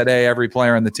gym who said, hey, every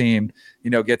player on the team,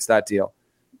 gets that deal.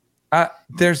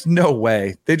 There's no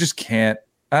way. They just can't.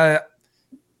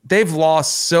 They've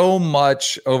lost so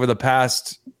much over the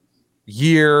past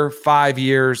year, 5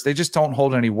 years. They just don't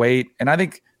hold any weight. And I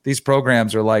think these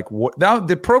programs are like, now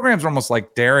the programs are almost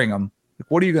like daring them. Like,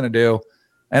 what are you going to do?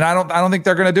 And I don't think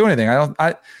they're going to do anything.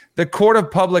 The court of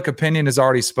public opinion has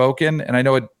already spoken, and I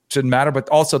know it shouldn't matter, but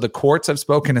also the courts have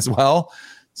spoken as well.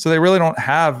 So they really don't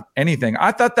have anything.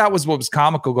 I thought that was what was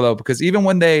comical, though, because even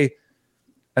when they,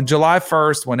 on July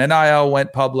 1st, when NIL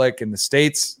went public and the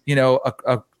states,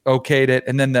 okayed it,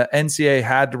 and then the NCAA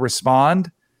had to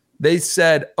respond, they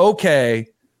said, okay,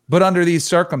 but under these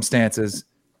circumstances.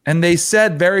 And they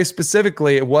said very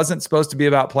specifically it wasn't supposed to be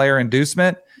about player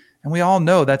inducement. And we all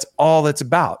know that's all it's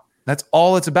about. That's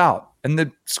all it's about. And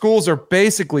the schools are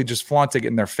basically just flaunting it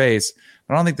in their face.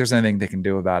 I don't think there's anything they can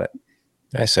do about it.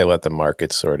 I say let the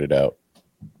market sort it out.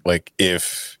 Like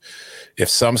if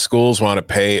some schools want to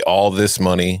pay all this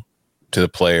money to the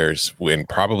players and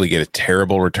probably get a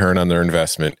terrible return on their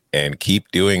investment and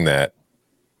keep doing that,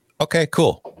 okay,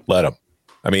 cool. Let them.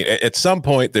 I mean, at some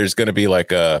point there's going to be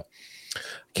like I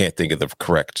can't think of the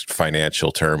correct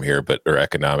financial term here, or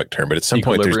economic term, but at some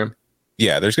point there's going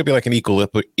to be like an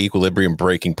equilibrium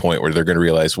breaking point where they're going to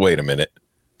realize, wait a minute.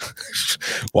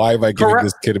 Why am I giving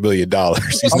this kid $1 million?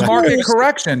 A market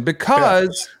correction,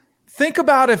 because think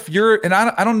about if you're, and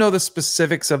I don't know the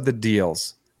specifics of the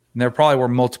deals, and there probably were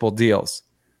multiple deals.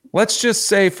 Let's just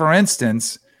say, for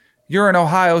instance, you're an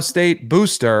Ohio State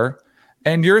booster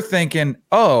and you're thinking,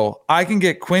 oh, I can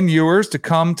get Quinn Ewers to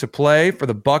come to play for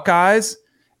the Buckeyes,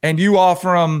 and you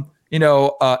offer him,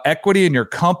 equity in your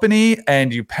company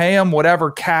and you pay him whatever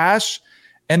cash,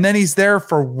 and then he's there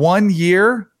for 1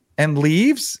 year and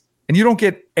leaves, and you don't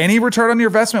get any return on your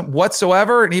investment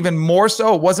whatsoever. And even more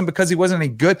so, it wasn't because he wasn't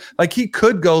any good. Like, he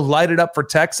could go light it up for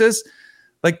Texas.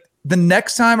 Like, the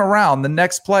next time around, the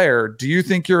next player, do you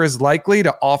think you're as likely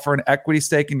to offer an equity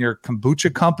stake in your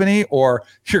kombucha company or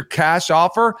your cash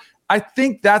offer? I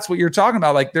think that's what you're talking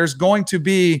about. Like, there's going to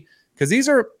be, because these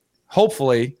are,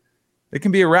 hopefully, it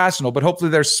can be irrational, but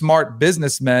hopefully there's smart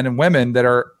businessmen and women that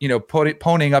are,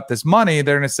 ponying up this money.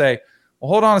 They're going to say, well,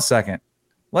 hold on a second.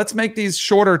 Let's make these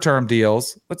shorter term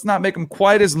deals. Let's not make them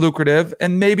quite as lucrative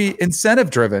and maybe incentive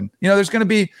driven. There's going to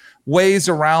be ways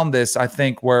around this, I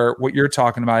think, where what you're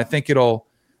talking about, I think it'll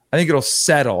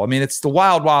settle. I mean, it's the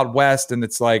wild, wild west. And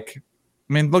it's like,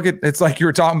 it's like you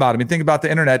were talking about. Think about the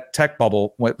internet tech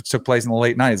bubble, which took place in the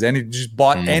late 90s. And he just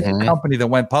bought any company that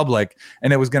went public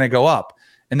and it was going to go up.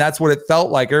 And that's what it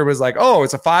felt like. Everybody's like, oh,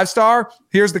 it's a 5-star.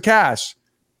 Here's the cash.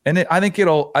 And I think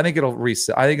it'll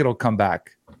reset. I think it'll come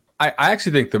back. I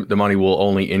actually think the money will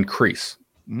only increase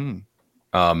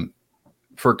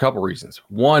for a couple reasons.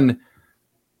 One,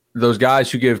 those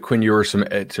guys who give Quinn Ewers some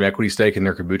equity stake in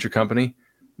their kombucha company,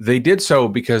 they did so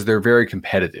because they're very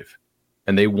competitive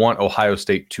and they want Ohio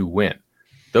State to win.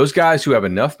 Those guys who have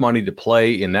enough money to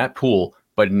play in that pool,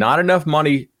 but not enough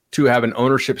money to have an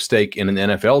ownership stake in an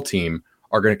NFL team,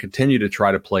 are going to continue to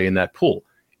try to play in that pool.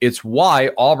 It's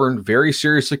why Auburn very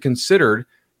seriously considered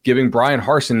giving Brian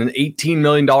Harsin an $18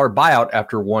 million buyout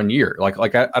after 1 year. I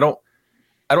don't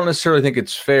necessarily think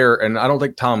it's fair, and I don't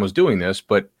think Tom was doing this,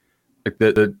 but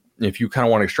if you kind of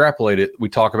want to extrapolate it, we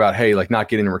talk about, hey, like not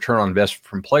getting a return on investment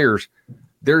from players.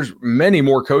 There's many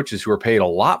more coaches who are paid a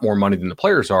lot more money than the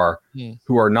players are,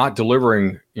 who are not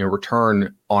delivering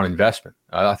return on investment.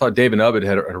 I thought David Nubbett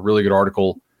had a really good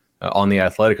article on The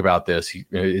Athletic about this.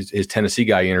 His Tennessee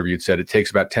guy he interviewed said it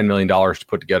takes about $10 million to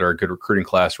put together a good recruiting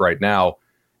class right now.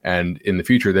 And in the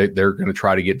future, they're going to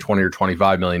try to get $20 or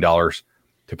 $25 million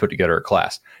to put together a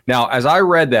class. Now, as I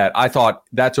read that, I thought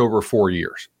that's over 4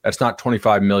 years. That's not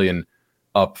 $25 million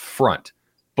up front.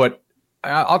 But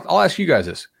I'll ask you guys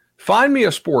this. Find me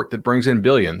a sport that brings in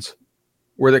billions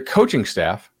where the coaching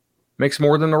staff makes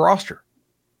more than the roster.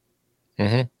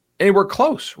 Anywhere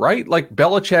close, right? Like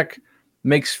Belichick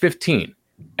makes 15,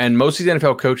 and most of these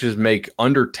NFL coaches make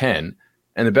under 10.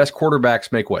 And the best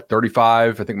quarterbacks make what,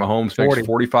 35? I think Mahomes makes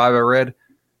 45, I read.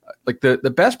 Like the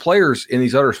best players in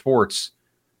these other sports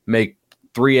make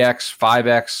 3x,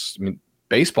 5x.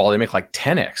 Baseball, they make like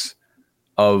 10x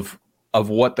of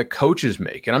what the coaches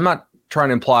make. And I'm not trying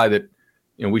to imply that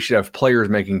we should have players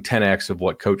making 10x of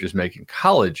what coaches make in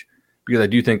college, because I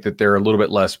do think that they're a little bit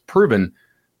less proven.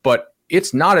 But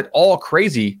it's not at all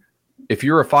crazy if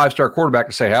you're a 5-star quarterback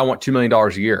to say, hey, I want $2 million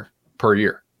a year per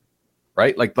year.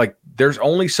 Right? Like there's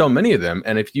only so many of them.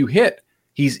 And if you hit,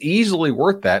 he's easily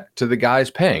worth that to the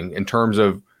guys paying in terms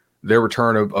of their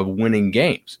return of winning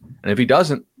games. And if he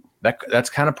doesn't, that's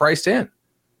kind of priced in.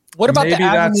 What about the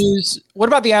avenues? What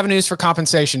about the avenues for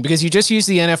compensation? Because you just used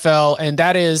the NFL, and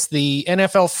that is the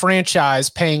NFL franchise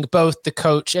paying both the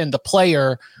coach and the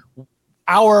player.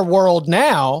 Our world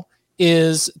now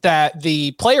is that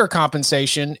the player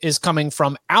compensation is coming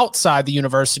from outside the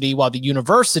university, while the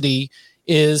university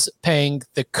is paying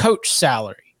the coach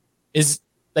salary. Is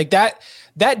like that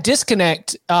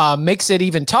disconnect makes it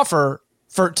even tougher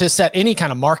to set any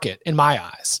kind of market in my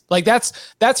eyes. Like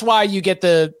that's why you get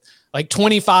the like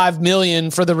 25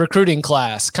 million for the recruiting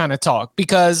class kind of talk,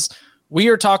 because we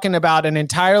are talking about an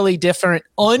entirely different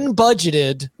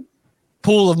unbudgeted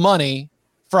pool of money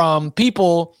from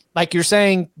people, like you're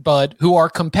saying, Bud, who are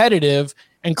competitive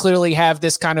and clearly have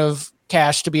this kind of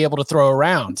cash to be able to throw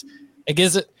around. Like,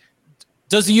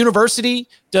 does the university,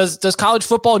 does college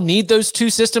football need those two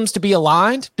systems to be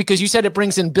aligned? Because you said it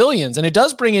brings in billions, and it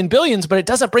does bring in billions, but it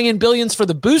doesn't bring in billions for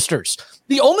the boosters.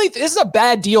 This is a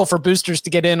bad deal for boosters to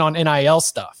get in on NIL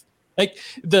stuff. Like,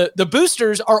 the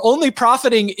boosters are only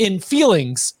profiting in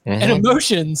feelings and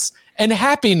emotions and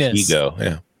happiness. Ego,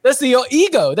 yeah. That's the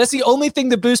ego. That's the only thing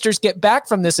the boosters get back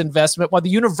from this investment, while the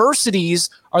universities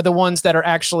are the ones that are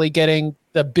actually getting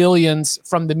the billions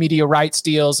from the media rights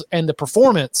deals and the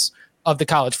performance of the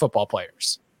college football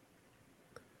players.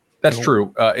 That's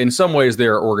true. In some ways,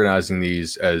 they're organizing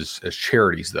these as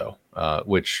charities, though,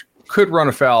 which could run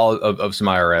afoul of some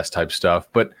IRS type stuff,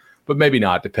 but maybe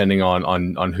not, depending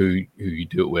on who you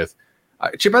do it with.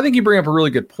 Chip, I think you bring up a really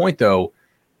good point, though.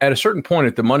 At a certain point,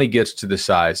 if the money gets to this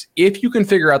size, if you can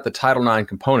figure out the Title IX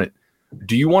component,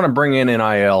 do you want to bring in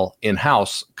NIL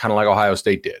in-house, kind of like Ohio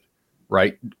State did,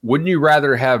 right? Wouldn't you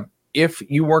rather have, if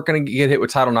you weren't going to get hit with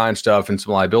Title IX stuff and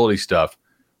some liability stuff,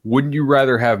 wouldn't you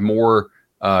rather have more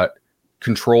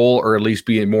control, or at least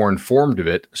be more informed of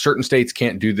it? Certain states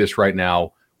can't do this right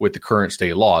now with the current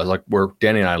state laws. Like where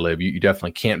Danny and I live, you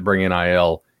definitely can't bring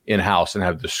NIL in-house and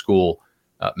have the school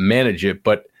manage it.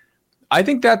 But I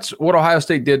think that's what Ohio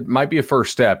State did, might be a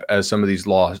first step as some of these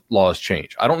laws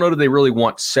change. I don't know that they really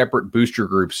want separate booster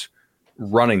groups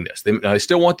running this. They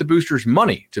still want the boosters'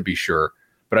 money, to be sure,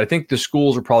 but I think the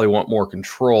schools will probably want more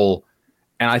control.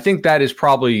 And I think that is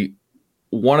probably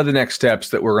one of the next steps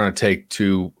that we're going to take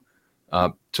to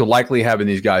likely having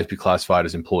these guys be classified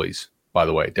as employees, by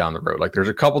the way, down the road. Like, there's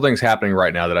a couple things happening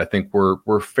right now that I think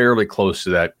we're fairly close to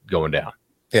that going down.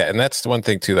 Yeah, and that's the one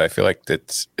thing, too, that I feel like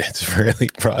it's rarely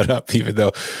brought up, even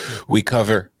though we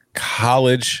cover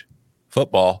college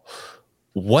football.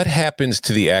 What happens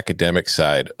to the academic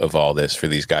side of all this for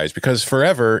these guys? Because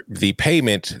forever, the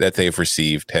payment that they've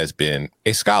received has been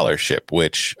a scholarship,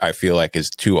 which I feel like has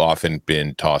too often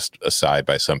been tossed aside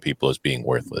by some people as being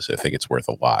worthless. I think it's worth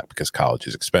a lot because college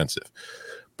is expensive.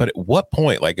 But at what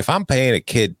point, like if I'm paying a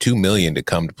kid $2 million to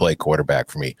come to play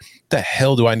quarterback for me, the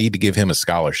hell do I need to give him a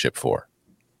scholarship for?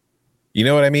 You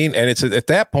know what I mean? And it's at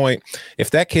that point,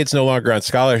 if that kid's no longer on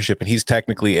scholarship and he's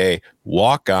technically a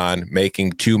walk-on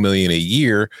making $2 million a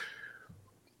year,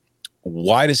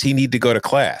 why does he need to go to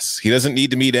class? He doesn't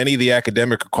need to meet any of the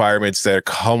academic requirements that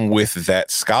come with that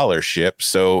scholarship.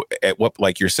 So at what,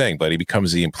 like you're saying, buddy,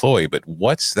 becomes the employee. But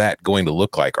what's that going to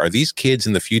look like? Are these kids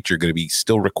in the future going to be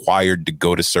still required to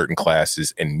go to certain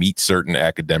classes and meet certain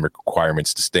academic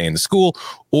requirements to stay in the school?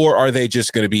 Or are they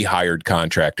just going to be hired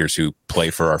contractors who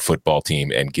play for our football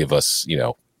team and give us,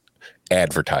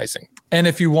 advertising? And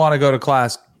if you want to go to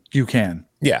class, you can.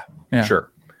 Yeah. Sure.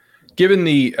 Given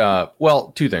the,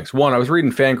 two things. One, I was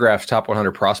reading Fangraph's top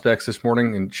 100 prospects this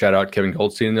morning, and shout out Kevin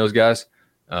Goldstein and those guys,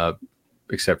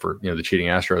 except for, the cheating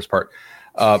Astros part.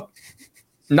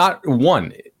 Not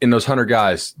one in those 100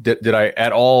 guys did I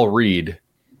at all read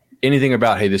anything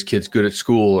about, hey, this kid's good at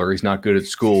school or he's not good at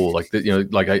school. Like,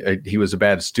 he was a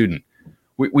bad student.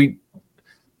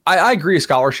 I agree a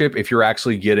scholarship, if you're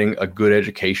actually getting a good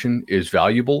education, is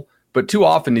valuable. But too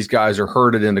often these guys are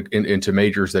herded into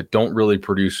majors that don't really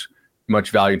produce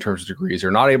much value in terms of degrees.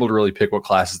 They're not able to really pick what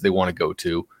classes they want to go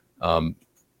to. I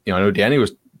know Danny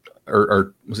was,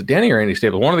 or was it Danny or Andy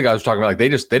Staples? One of the guys was talking about, like, they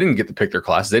didn't get to pick their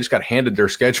classes. They just got handed their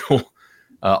schedule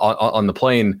on the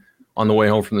plane on the way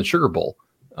home from the Sugar Bowl.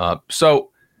 So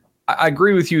I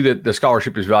agree with you that the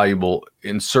scholarship is valuable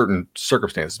in certain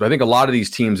circumstances. But I think a lot of these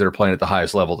teams that are playing at the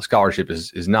highest level, the scholarship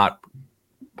is not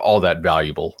all that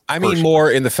valuable. I mean,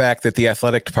 more in the fact that the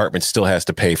athletic department still has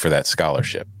to pay for that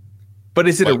scholarship. But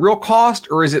is it a real cost,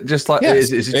 or is it just like,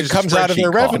 yes, is it just it comes out of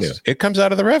their revenue? It comes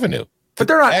out of the revenue. But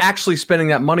they're not actually spending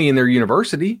that money in their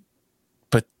university.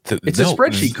 But it's a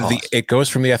spreadsheet cost. It goes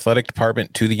from the athletic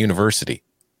department to the university.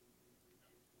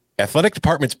 Athletic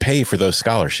departments pay for those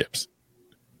scholarships.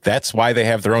 That's why they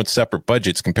have their own separate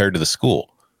budgets compared to the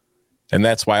school. And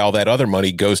that's why all that other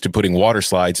money goes to putting water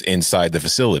slides inside the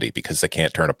facility, because they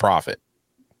can't turn a profit.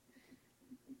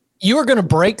 You are going to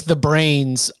break the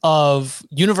brains of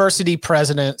university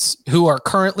presidents who are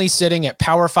currently sitting at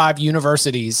Power 5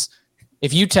 universities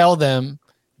if you tell them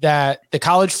that the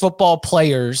college football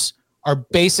players are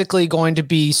basically going to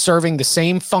be serving the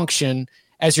same function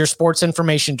as your sports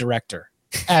information director,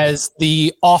 as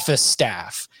the office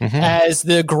staff, as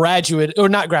the graduate, or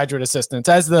not graduate assistants,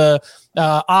 as the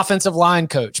offensive line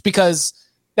coach, because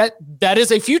that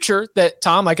is a future that,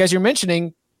 Tom, like as you're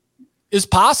mentioning, is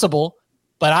possible.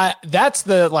 But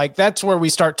that's where we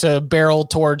start to barrel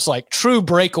towards like true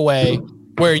breakaway,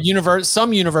 where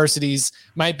some universities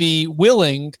might be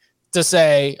willing to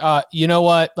say, you know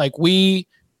what, like we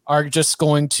are just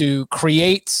going to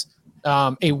create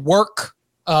a work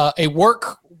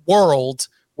world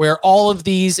where all of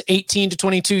these 18 to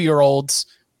 22-year-olds,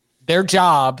 their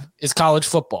job is college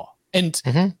football. And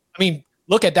I mean,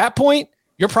 look, at that point,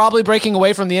 you're probably breaking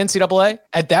away from the NCAA.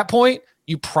 At that point,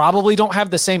 you probably don't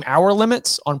have the same hour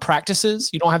limits on practices.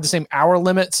 You don't have the same hour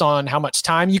limits on how much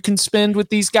time you can spend with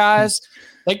these guys.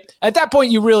 Like at that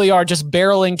point, you really are just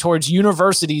barreling towards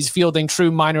universities fielding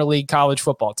true minor league college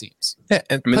football teams. Yeah,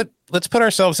 and let's put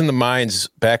ourselves in the minds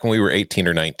back when we were 18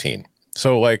 or 19.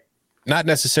 So like, not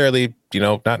necessarily,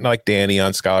 not like Danny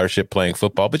on scholarship playing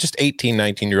football, but just 18,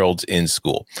 19-year-olds in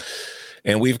school.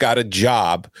 And we've got a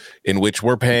job in which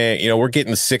we're paying, we're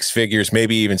getting 6 figures,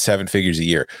 maybe even 7 figures a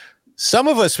year. Some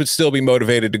of us would still be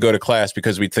motivated to go to class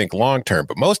because we think long-term,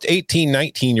 but most 18,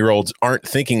 19-year-olds aren't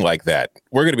thinking like that.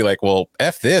 We're going to be like, well,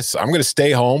 F this. I'm going to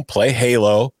stay home, play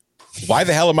Halo. Why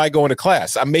the hell am I going to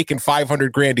class? I'm making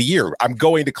 $500,000 a year. I'm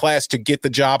going to class to get the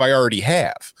job I already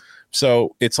have.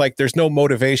 So it's like there's no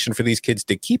motivation for these kids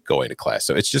to keep going to class.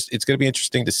 So it's going to be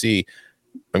interesting to see.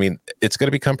 I mean, it's going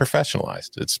to become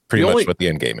professionalized. It's pretty much what the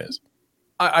end game is.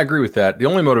 I agree with that. The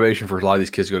only motivation for a lot of these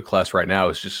kids to go to class right now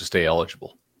is just to stay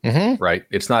eligible. Right.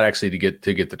 It's not actually to get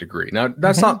the degree. Now,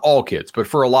 that's not all kids, but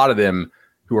for a lot of them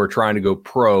who are trying to go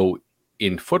pro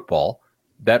in football,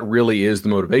 that really is the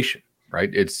motivation, right?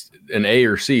 It's an A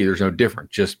or C. There's no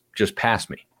different. Just pass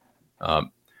me.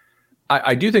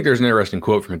 I do think there's an interesting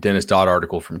quote from a Dennis Dodd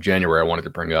article from January I wanted to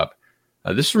bring up.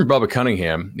 This is from Bubba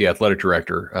Cunningham, the athletic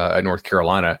director at North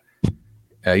Carolina.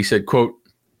 He said, quote,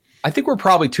 "I think we're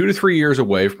probably 2 to 3 years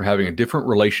away from having a different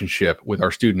relationship with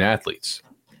our student athletes."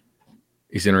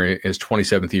 He's entering his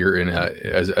 27th year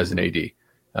as an AD.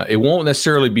 It won't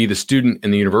necessarily be the student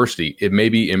in the university. It may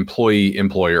be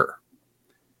employee-employer.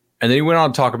 And then he went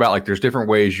on to talk about, like, there's different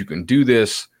ways you can do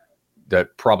this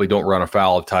that probably don't run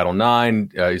afoul of Title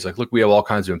IX. He's like, look, we have all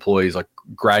kinds of employees. Like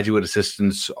graduate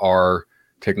assistants are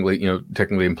technically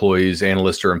employees.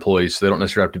 Analysts are employees. So they don't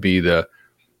necessarily have to be the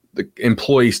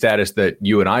employee status that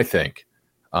you and I think.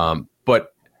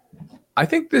 But I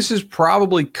think this is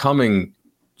probably coming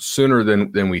sooner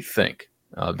than we think.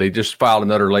 They just filed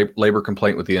another labor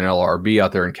complaint with the NLRB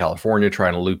out there in California,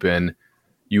 trying to loop in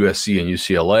USC and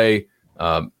UCLA.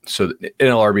 So the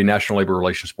NLRB, National Labor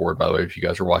Relations Board, by the way, if you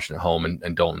guys are watching at home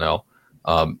and don't know,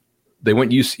 they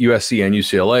went USC and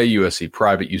UCLA, USC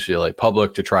private, UCLA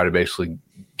public, to try to basically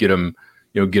get them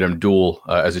dual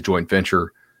as a joint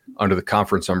venture under the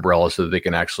conference umbrella, so that they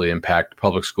can actually impact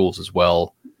public schools as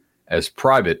well as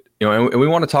private. And we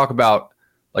want to talk about,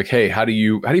 like, hey, how do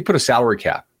you put a salary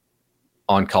cap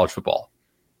on college football?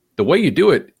 The way you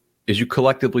do it is you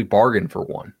collectively bargain for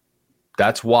one.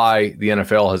 That's why the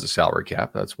NFL has a salary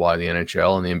cap. That's why the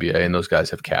NHL and the NBA and those guys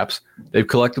have caps. They've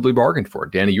collectively bargained for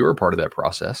it. Danny, you were a part of that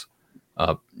process.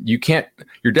 You're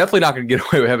definitely not going to get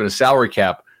away with having a salary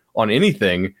cap on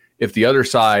anything if the other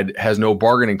side has no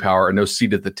bargaining power and no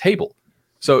seat at the table.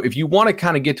 So if you want to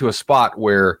kind of get to a spot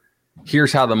where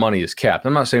here's how the money is capped,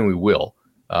 I'm not saying we will,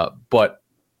 but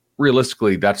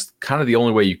realistically, that's kind of the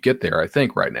only way you get there, I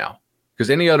think, right now. Because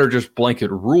any other just blanket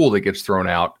rule that gets thrown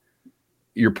out,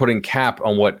 you're putting cap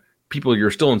on what people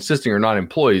you're still insisting are not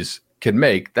employees can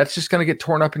make. That's just going to get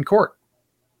torn up in court.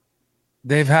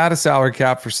 They've had a salary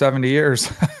cap for 70 years.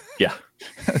 Yeah.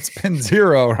 It's been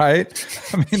 0,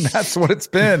 right? I mean, that's what it's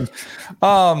been.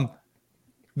 The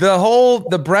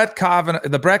Brett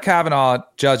Kavanaugh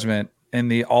judgment in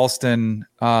the Alston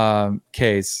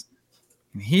case,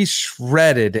 he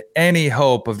shredded any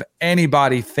hope of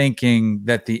anybody thinking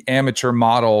that the amateur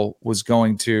model was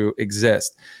going to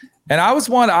exist. And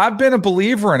I've been a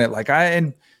believer in it.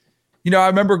 I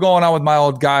remember going on with my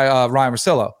old guy, Ryan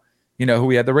Russillo, who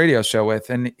we had the radio show with.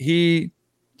 And he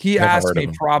asked me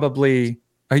probably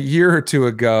a year or two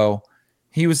ago,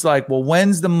 he was like, well,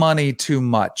 when's the money too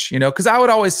much? Because I would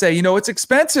always say, it's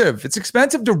expensive. It's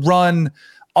expensive to run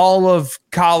all of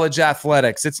college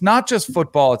athletics. It's not just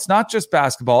football. It's not just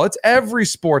basketball. It's every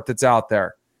sport that's out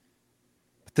there.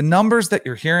 But the numbers that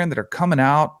you're hearing that are coming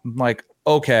out, I'm like,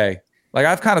 okay. Like,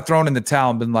 I've kind of thrown in the towel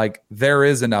and been like, there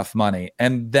is enough money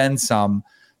and then some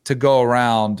to go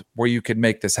around where you could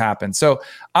make this happen. So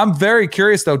I'm very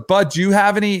curious though, Bud, do you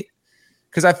have any,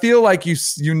 because I feel like you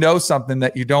know something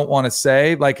that you don't want to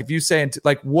say. Like, if you say,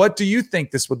 like, what do you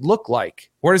think this would look like?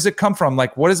 Where does it come from?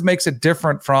 Like, what makes it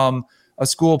different from a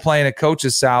school playing a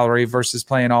coach's salary versus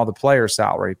playing all the players'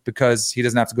 salary because he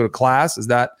doesn't have to go to class? Is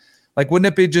that like, wouldn't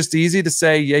it be just easy to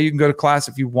say, yeah, you can go to class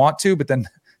if you want to, but then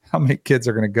how many kids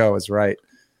are going to go is right?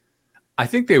 I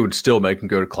think they would still make him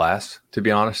go to class, to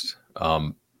be honest,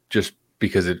 just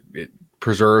because it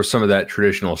preserves some of that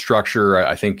traditional structure.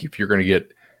 I think if you're going to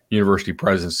get university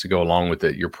presidents to go along with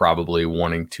it, you're probably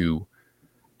wanting to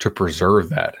preserve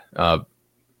that.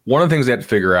 One of the things they have to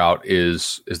figure out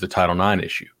is the Title IX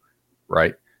issue,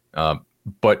 right?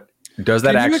 But does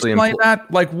that actually explain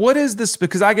that? Like, what is this?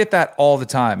 Because I get that all the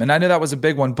time, and I know that was a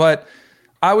big one. But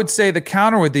I would say the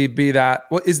counter would be that.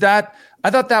 What is that? I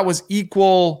thought that was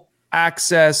equal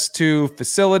access to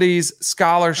facilities,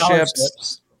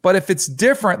 scholarships. But if it's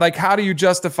different, like, how do you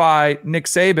justify Nick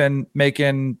Saban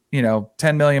making,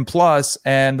 $10 million plus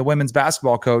and the women's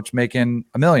basketball coach making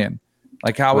 $1 million?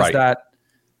 Like, how is that?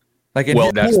 Like, in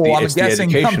his pool, I'm guessing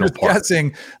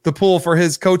the pool for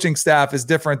his coaching staff is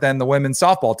different than the women's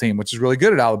softball team, which is really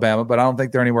good at Alabama, but I don't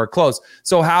think they're anywhere close.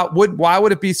 So why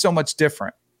would it be so much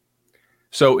different?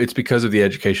 So it's because of the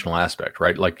educational aspect,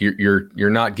 right? Like, you're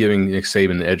not giving Nick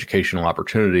Saban the educational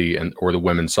opportunity or the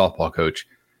women's softball coach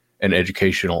an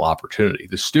educational opportunity.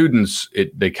 The students,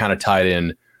 they kind of tied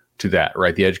in to that,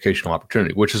 right? The educational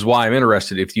opportunity, which is why I'm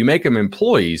interested. If you make them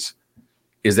employees,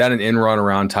 is that an in run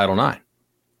around Title IX,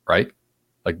 right?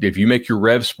 Like, if you make your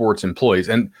Rev Sports employees,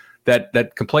 and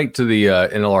that complaint to the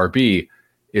NLRB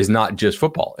is not just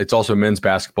football. It's also men's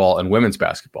basketball and women's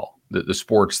basketball, the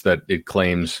sports that it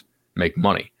claims make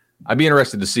money. I'd be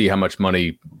interested to see how much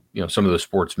money, some of those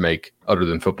sports make other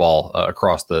than football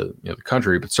across the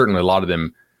country, but certainly a lot of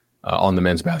them on the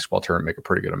men's basketball tournament make a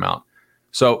pretty good amount.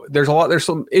 So there's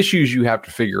some issues you have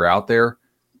to figure out there.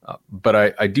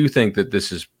 But I do think that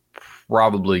this is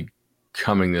probably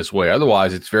coming this way.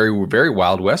 Otherwise, it's very, very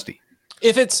Wild Westy.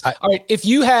 If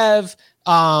you have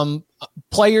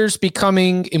players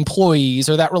becoming employees,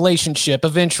 or that relationship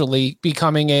eventually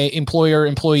becoming a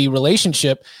employer-employee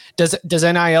relationship, does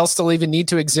NIL still even need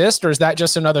to exist, or is that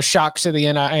just another shock to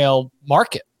the NIL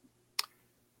market?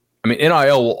 I mean,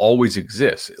 NIL will always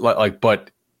exist. But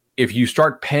if you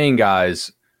start paying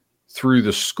guys through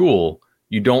the school,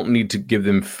 you don't need to give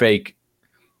them fake.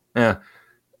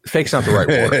 Fake's not the right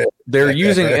word. They're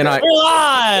using NIL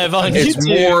live on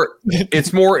YouTube.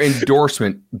 It's more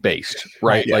endorsement based,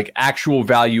 right? Yeah. Like actual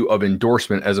value of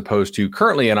endorsement, as opposed to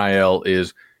currently NIL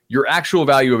is your actual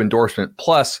value of endorsement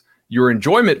plus your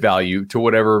enjoyment value to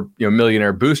whatever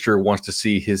millionaire booster wants to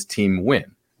see his team win,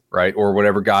 right? Or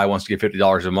whatever guy wants to get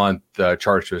 $50 a month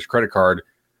charged to his credit card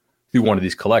through one of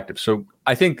these collectives. So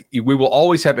I think we will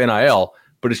always have NIL,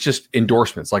 but it's just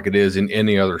endorsements like it is in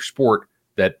any other sport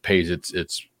that pays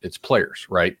its players,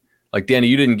 right? Like, Danny,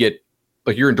 you didn't get,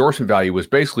 like, your endorsement value was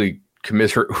basically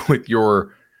commensurate with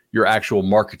your actual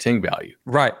marketing value.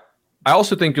 Right. I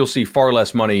also think you'll see far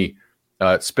less money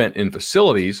spent in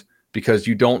facilities because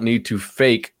you don't need to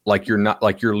fake like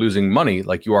you're losing money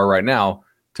like you are right now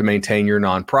to maintain your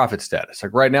nonprofit status.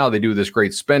 Like, right now they do this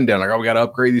great spend down, like, oh, we got to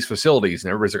upgrade these facilities.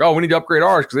 And everybody's like, oh, we need to upgrade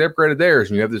ours because they upgraded theirs.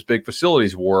 And you have this big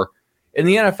facilities war. In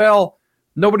the NFL,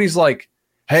 nobody's like,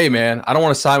 hey, man, I don't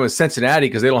want to sign with Cincinnati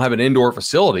because they don't have an indoor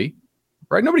facility,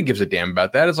 right? Nobody gives a damn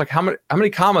about that. It's like, how many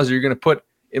commas are you going to put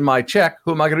in my check?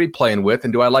 Who am I going to be playing with?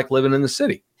 And do I like living in the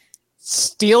city?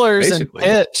 Steelers basically.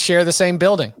 And Pitt share the same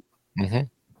building.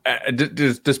 Mm-hmm.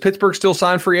 Does Pittsburgh still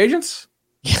sign free agents?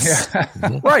 Yes.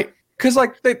 Right. Because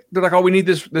they're like, oh, we need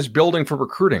this building for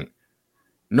recruiting.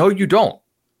 No, you don't.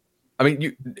 I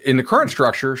mean, in the current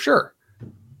structure, sure.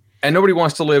 And nobody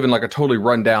wants to live in like a totally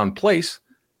rundown place.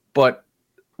 But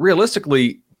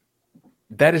realistically,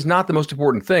 that is not the most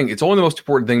important thing. It's only the most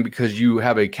important thing because you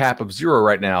have a cap of 0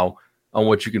 right now on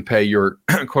what you can pay your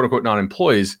quote unquote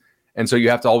non-employees. And so you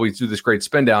have to always do this great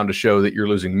spend down to show that you're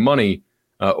losing money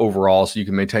overall so you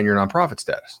can maintain your nonprofit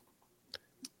status.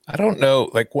 I don't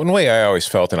know. Like, one way I always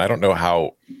felt, and I don't know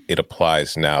how it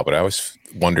applies now, but I always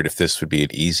wondered if this would be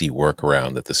an easy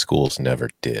workaround that the schools never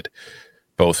did,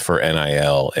 both for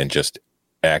NIL and just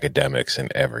academics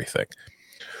and everything.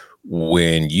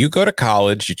 When you go to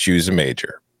college, you choose a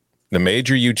major. The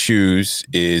major you choose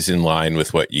is in line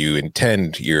with what you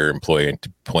intend your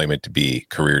employment to be,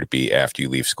 career to be after you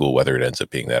leave school, whether it ends up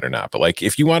being that or not. But like,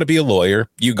 if you want to be a lawyer,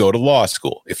 you go to law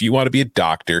school. If you want to be a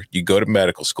doctor, you go to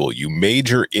medical school. You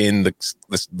major in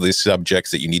the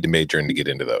subjects that you need to major in to get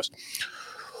into those.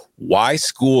 Why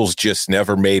schools just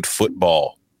never made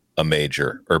football a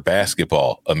major or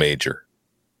basketball a major?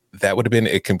 that would have been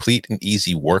a complete and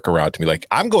easy workaround to me. Like,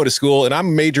 I'm going to school and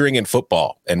I'm majoring in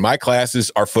football, and my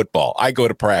classes are football. I go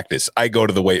to practice. I go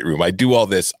to the weight room. I do all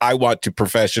this. I want to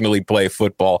professionally play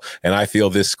football, and I feel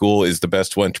this school is the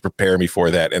best one to prepare me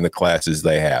for that and the classes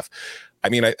they have. I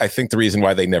mean, I think the reason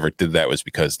why they never did that was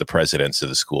because the presidents of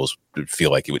the schools would feel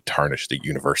like it would tarnish the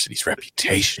university's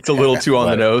reputation. It's a little too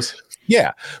on the nose.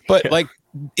 Yeah. But like,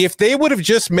 if they would have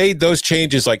just made those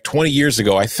changes like 20 years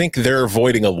ago, I think they're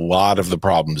avoiding a lot of the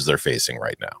problems they're facing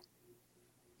right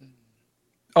now.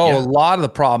 Oh, a lot of the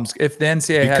problems. If the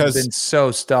NCAA had been so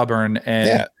stubborn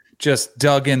and just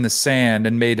dug in the sand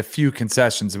and made a few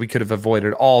concessions, we could have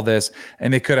avoided all this,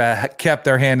 and they could have kept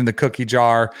their hand in the cookie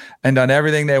jar and done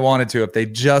everything they wanted to if they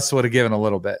just would have given a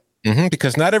little bit.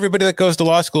 Because not everybody that goes to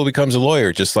law school becomes a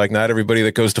lawyer, just like not everybody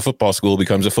that goes to football school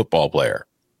becomes a football player.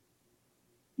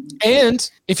 And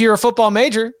if you're a football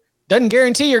major, doesn't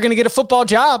guarantee you're going to get a football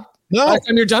job. No. Like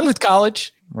when you're done with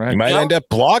college. Right. You might end up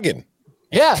blogging.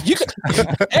 Yeah, you could.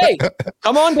 Hey,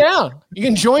 come on down. You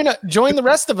can join the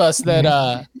rest of us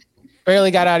that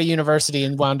barely got out of university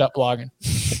and wound up blogging.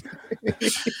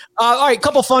 All right,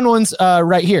 couple fun ones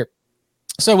right here.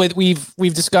 So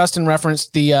we've discussed and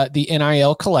referenced the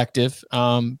NIL collective.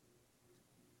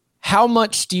 How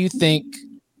much do you think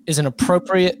is an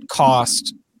appropriate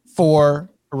cost for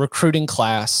a recruiting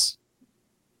class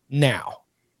now?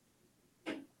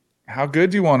 How good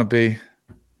do you want to be?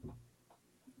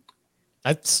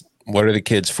 That's What are the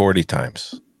kids 40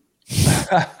 times?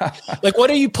 like, what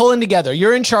are you pulling together?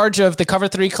 You're in charge of the Cover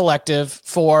 3 collective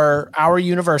for our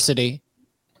university.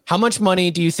 How much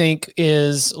money do you think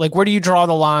is like, where do you draw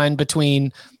the line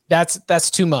between that's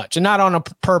too much, and not on a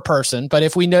per person, but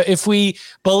if we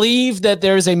believe that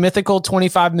there's a mythical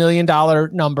 $25 million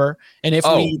number, and if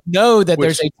we know that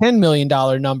there's a $10 million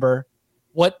number,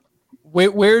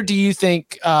 where do you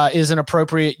think is an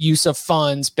appropriate use of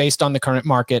funds based on the current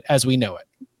market as we know it?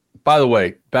 By the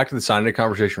way, back to the signing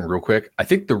conversation real quick. I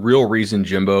think the real reason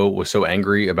Jimbo was so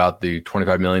angry about the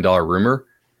 $25 million rumor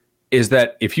is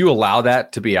that if you allow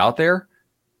that to be out there,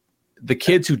 the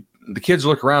kids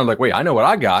look around like, wait, I know what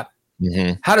I got.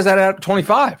 Mm-hmm. How does that add up to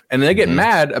 25? And they get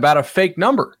mad about a fake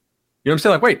number. You know what I'm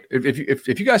saying? Like, wait,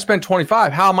 if you guys spend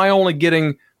 25, how am I only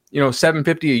getting,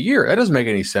 $750 a year? That doesn't make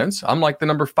any sense. I'm like the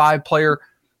number 5 player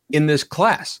in this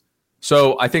class.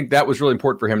 So I think that was really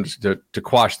important for him to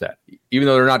quash that, even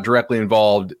though they're not directly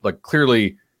involved. Like,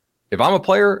 clearly, if I'm a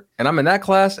player and I'm in that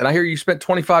class and I hear you spent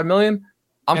 $25 million,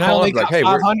 I'm calling like, hey,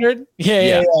 500.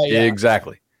 Yeah,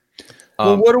 exactly.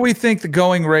 Well, what do we think the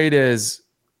going rate is?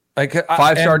 Like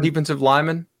 5-star defensive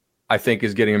lineman, I think,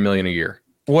 is getting $1 million a year.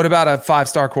 What about a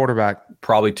 5-star quarterback?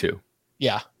 Probably 2.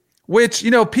 Yeah. Which,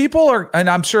 people are,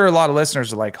 and I'm sure a lot of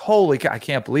listeners are like, holy cow, I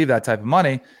can't believe that type of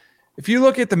money. If you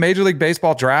look at the Major League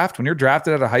Baseball draft, when you're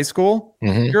drafted out of high school,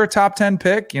 you're a top 10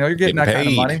 pick. You're getting that kind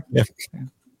of money. Yeah.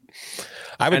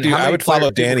 I would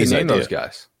follow Danny's idea. Those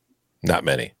guys. Not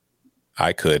many.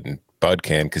 I could, and Bud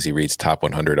can because he reads top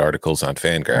 100 articles on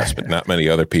Fangraphs, but not many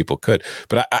other people could.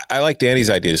 But I like Danny's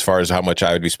idea as far as how much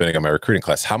I would be spending on my recruiting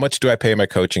class. How much do I pay my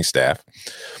coaching staff?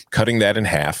 Cutting that in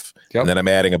half. Yep. And then I'm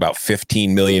adding about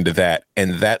 $15 million to that.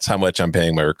 And that's how much I'm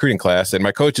paying my recruiting class. And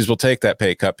my coaches will take that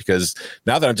pay cut because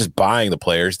now that I'm just buying the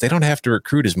players, they don't have to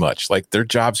recruit as much. Like, their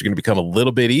jobs are going to become a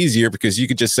little bit easier because you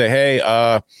could just say,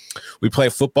 hey, we play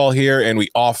football here and we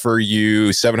offer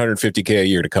you $750K a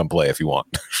year to come play if you want.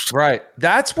 Right.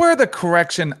 That's where the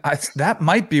correction, that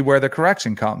might be where the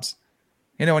correction comes.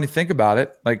 When you think about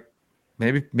it, like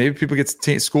maybe people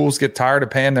schools get tired of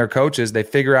paying their coaches. They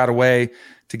figure out a way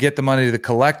to get the money to the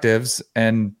collectives,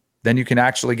 and then you can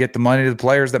actually get the money to the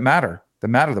players that matter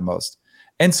the most.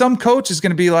 And some coach is going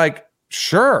to be like,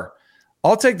 sure,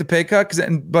 I'll take the pay cut,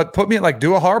 but put me at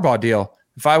do a Harbaugh deal.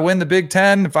 If I win the Big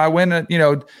Ten, if I win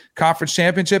a conference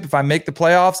championship, if I make the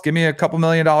playoffs, give me a couple $1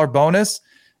 million bonus,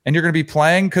 and you're going to be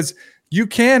playing, because you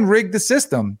can rig the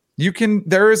system.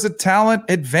 There is a talent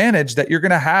advantage that you're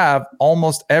going to have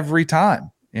almost every time,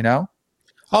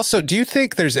 Also, do you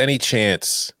think there's any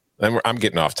chance, and I'm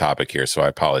getting off topic here, so I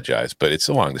apologize, but it's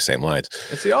along the same lines.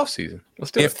 It's the off season. Let's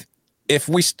do it. If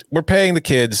we're paying the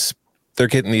kids, they're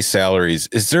getting these salaries.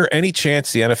 Is there any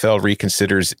chance the NFL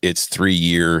reconsiders its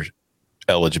 3-year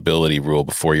eligibility rule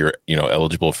before you're,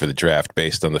 eligible for the draft,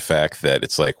 based on the fact that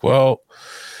it's like, well,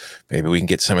 maybe we can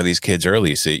get some of these kids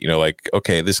early. So,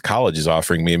 okay, this college is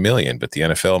offering me $1 million, but the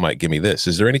NFL might give me this.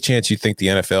 Is there any chance you think the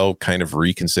NFL kind of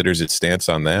reconsiders its stance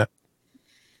on that?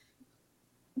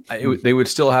 They would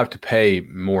still have to pay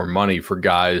more money for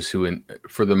guys who,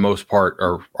 for the most part,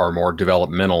 are more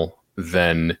developmental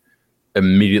than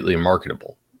immediately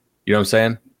marketable. You know what I'm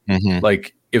saying? Mm-hmm.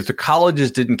 Like, if the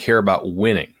colleges didn't care about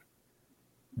winning,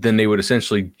 then they would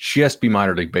essentially just be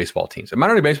minor league baseball teams. And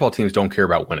minor league baseball teams don't care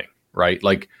about winning, right?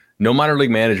 Like no minor league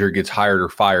manager gets hired or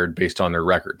fired based on their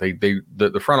record.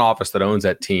 The front office that owns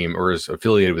that team or is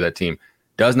affiliated with that team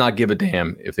does not give a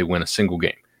damn if they win a single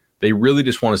game. They really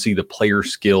just want to see the player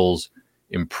skills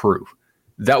improve.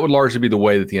 That would largely be the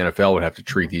way that the NFL would have to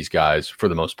treat these guys for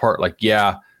the most part. Like,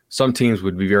 yeah, some teams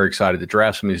would be very excited to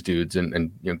draft some of these dudes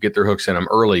and get their hooks in them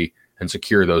early and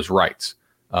secure those rights.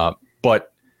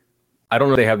 But I don't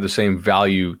know if they have the same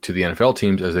value to the NFL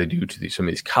teams as they do to some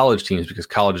of these college teams, because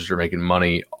colleges are making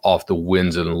money off the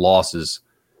wins and losses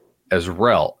as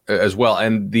well.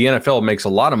 And the NFL makes a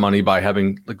lot of money by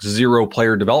having like zero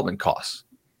player development costs.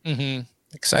 Mm-hmm.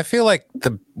 Because I feel like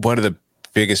one of the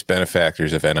biggest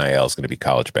benefactors of NIL is going to be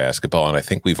college basketball. And I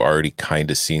think we've already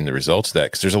kind of seen the results of that,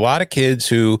 because there's a lot of kids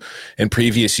who in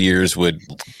previous years would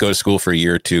go to school for a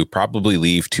year or two, probably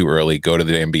leave too early, go to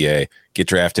the NBA, get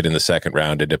drafted in the second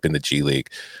round, end up in the G League.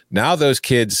 Now those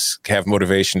kids have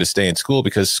motivation to stay in school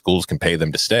because schools can pay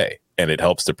them to stay, and it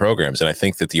helps the programs. And I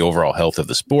think that the overall health of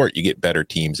the sport, you get better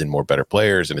teams and more better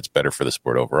players, and it's better for the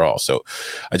sport overall. So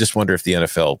I just wonder if the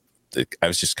NFL, I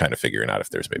was just kind of figuring out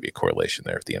if there's maybe a correlation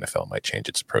there, if the NFL might change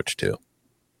its approach too.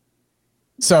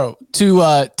 So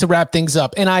to wrap things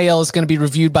up, NIL is going to be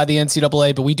reviewed by the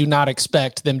NCAA, but we do not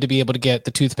expect them to be able to get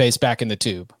the toothpaste back in the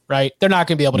tube, right? They're not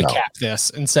going to be able to cap this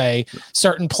and say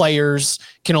certain players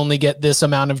can only get this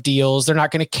amount of deals. They're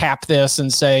not going to cap this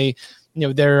and say,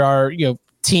 there are,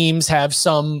 teams have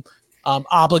some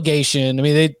obligation. I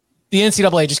mean, the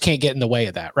NCAA just can't get in the way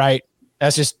of that, right?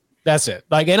 That's it.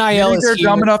 Like NIL, do you think they're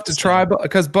dumb enough to try?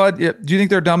 Because Bud, do you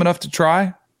think they're dumb enough to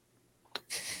try?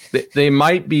 They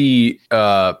might be.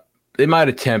 They might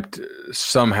attempt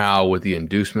somehow with the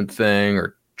inducement thing,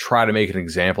 or try to make an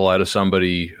example out of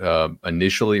somebody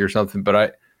initially or something.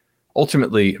 But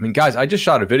ultimately, guys, I just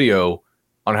shot a video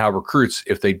on how recruits,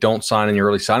 if they don't sign in the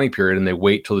early signing period and they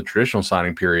wait till the traditional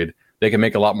signing period, they can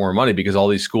make a lot more money, because all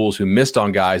these schools who missed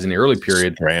on guys in the early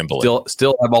period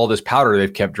still have all this powder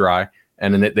they've kept dry.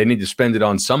 And then they need to spend it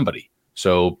on somebody.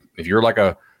 So if you're like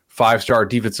a 5-star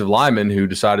defensive lineman who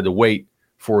decided to wait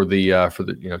for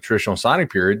the traditional signing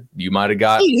period, you might have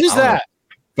got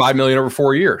 $5 million over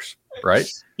 4 years,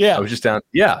 right? Yeah, I was just down.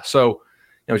 Yeah, so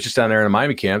I was just down there in a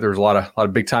Miami camp. There was a lot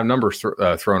of big time numbers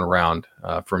thrown around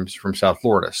from South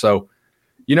Florida. So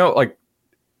no,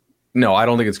 I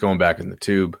don't think it's going back in the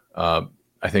tube.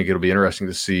 I think it'll be interesting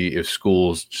to see if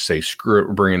schools say, screw it,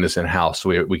 we're bringing this in-house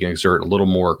so we can exert a little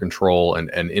more control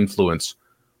and influence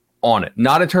on it.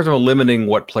 Not in terms of limiting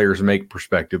what players make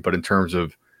perspective, but in terms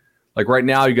of, like, right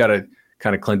now you got to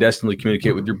kind of clandestinely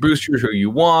communicate with your boosters who you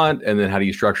want, and then how do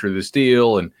you structure this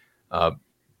deal? And,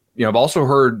 I've also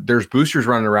heard there's boosters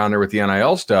running around there with the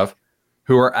NIL stuff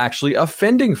who are actually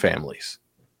offending families,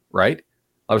 right?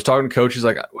 I was talking to coaches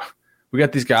like, we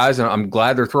got these guys, and I'm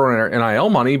glad they're throwing in our NIL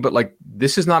money, but like,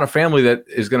 this is not a family that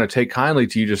is going to take kindly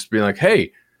to you just being like,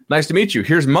 hey, nice to meet you.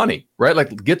 Here's money, right?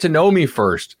 Like, get to know me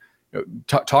first.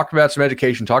 Talk about some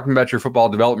education, talking about your football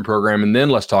development program, and then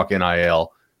let's talk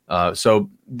NIL. So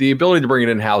the ability to bring it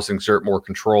in-house and exert more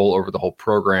control over the whole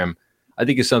program, I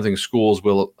think, is something schools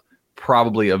will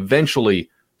probably eventually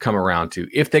come around to,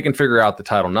 if they can figure out the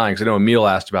Title IX. Because I know Emil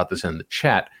asked about this in the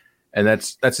chat, and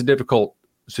that's a difficult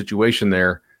situation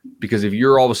there. Because if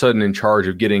you're all of a sudden in charge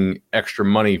of getting extra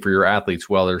money for your athletes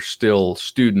while they're still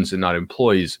students and not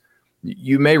employees,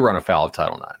 you may run afoul of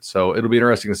Title IX. So it'll be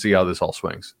interesting to see how this all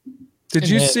swings. Did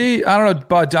you see, I don't know,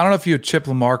 Bud, I don't know if you had Chip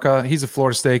LaMarca. He's a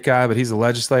Florida State guy, but he's a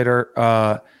legislator.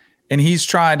 And he's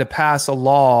trying to pass a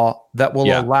law that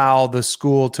will allow the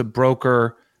school to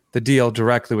broker the deal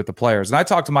directly with the players. And I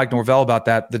talked to Mike Norvell about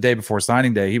that the day before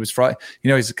signing day. He was,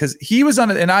 because he was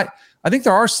on it. And I think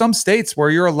there are some states where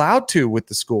you're allowed to with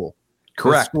the school.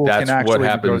 Correct. The That's what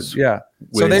happens.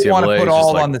 So they want to put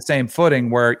all on the same footing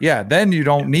where, then you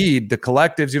don't need the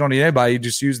collectives. You don't need anybody. You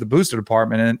just use the booster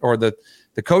department or the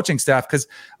coaching staff. Because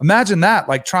imagine that,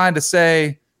 like trying to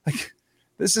say, like,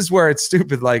 this is where it's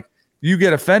stupid. Like, you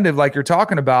get offended, like you're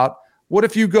talking about. What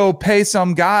if you go pay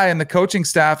some guy and the coaching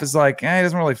staff is like, he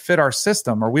doesn't really fit our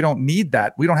system, or we don't need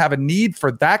that. We don't have a need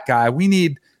for that guy. We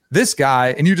need this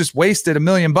guy, and you just wasted $1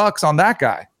 million on that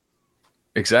guy.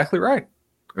 Exactly right.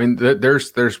 I mean,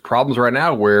 there's problems right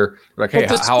now where, like, hey,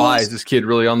 how high is this kid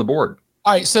really on the board?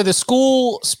 All right, so the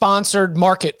school-sponsored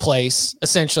marketplace,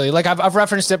 essentially, like I've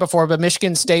referenced it before, but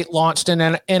Michigan State launched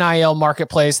an NIL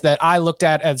marketplace that I looked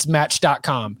at as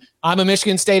Match.com. I'm a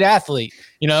Michigan State athlete.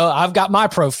 I've got my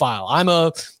profile. I'm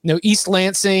a East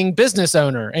Lansing business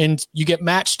owner, and you get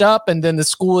matched up, and then the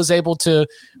school is able to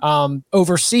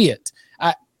oversee it.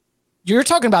 you're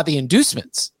talking about the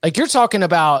inducements. Like you're talking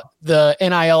about the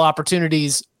NIL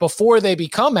opportunities before they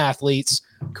become athletes.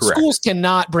 Correct. Schools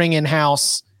cannot bring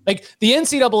in-house. Like the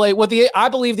NCAA, I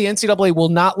believe the NCAA will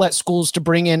not let schools to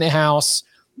bring in-house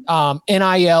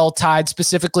NIL tied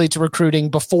specifically to recruiting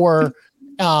before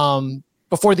the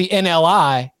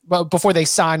NLI, before they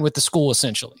sign with the school,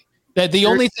 essentially. That the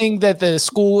only thing that the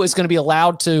school is going to be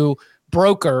allowed to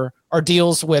broker are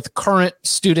deals with current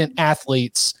student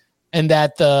athletes, and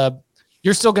that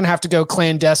you're still going to have to go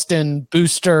clandestine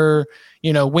booster,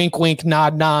 wink, wink,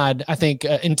 nod, nod, I think,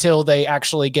 until they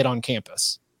actually get on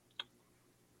campus.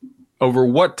 Over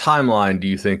what timeline do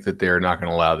you think that they're not going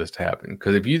to allow this to happen?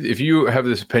 Because if you have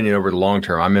this opinion over the long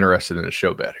term, I'm interested in a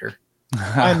show bet here.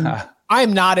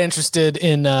 I'm not interested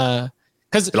in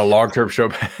because in a long-term show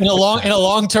bet. in a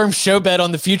long-term show bet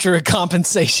on the future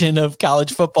compensation of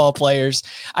college football players.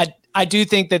 I do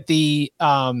think that the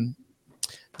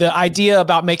idea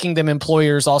about making them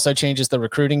employers also changes the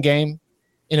recruiting game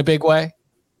in a big way.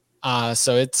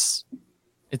 So it's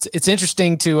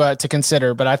interesting to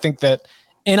consider, but I think that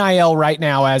NIL right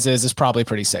now as is probably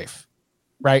pretty safe,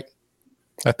 right?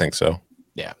 I think so.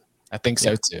 Yeah, I think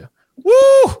so too.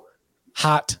 Woo!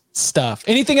 Hot stuff.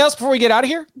 Anything else before we get out of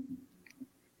here?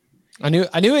 I knew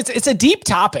it's a deep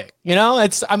topic.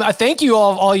 I thank you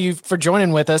all you for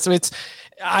joining with us.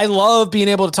 I love being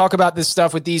able to talk about this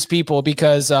stuff with these people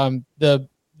because the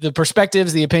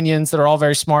perspectives, the opinions that are all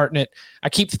very smart, and I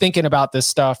keep thinking about this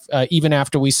stuff even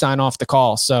after we sign off the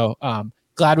call. So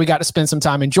glad we got to spend some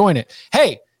time enjoying it.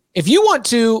 Hey, if you want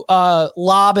to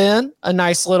lob in a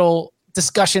nice little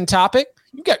discussion topic,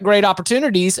 you've got great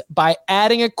opportunities by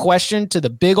adding a question to the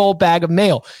big old bag of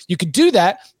mail. You could do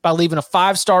that by leaving a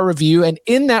 5-star review. And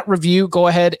in that review, go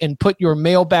ahead and put your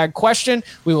mailbag question.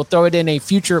 We will throw it in a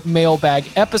future mailbag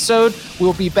episode.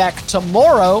 We'll be back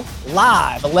tomorrow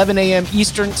live, 11 a.m.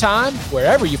 Eastern time,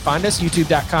 wherever you find us,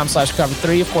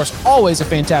 youtube.com/cover3. Of course, always a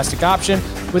fantastic option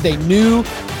with a new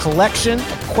collection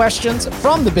of questions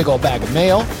from the big old bag of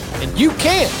mail. And you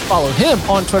can follow him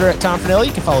on Twitter at Tom Fornelli.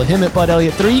 You can follow him at Bud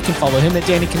Elliott3. You can follow him at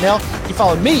Danny Cannell. You can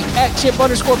follow me at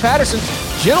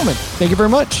Chip_Patterson. Gentlemen, thank you very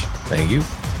much. Thank you.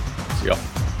 See y'all.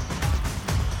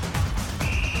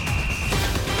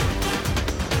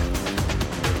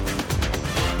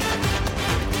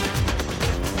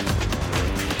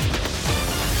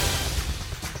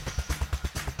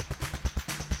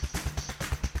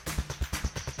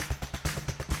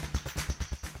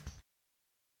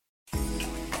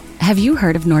 Have you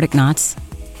heard of Nordic Knots?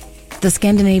 The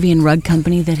Scandinavian rug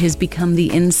company that has become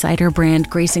the insider brand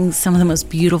gracing some of the most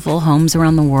beautiful homes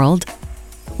around the world.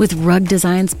 With rug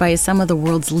designs by some of the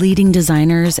world's leading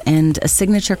designers and a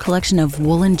signature collection of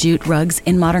woolen jute rugs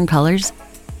in modern colors.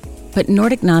 But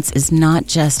Nordic Knots is not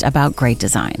just about great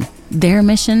design. Their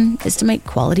mission is to make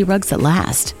quality rugs that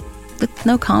last, with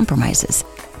no compromises.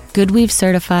 Goodweave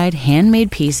certified,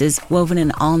 handmade pieces woven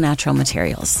in all natural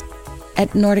materials.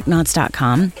 At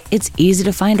NordicKnots.com, it's easy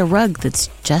to find a rug that's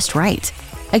just right.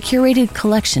 A curated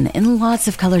collection in lots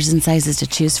of colors and sizes to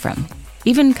choose from.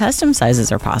 Even custom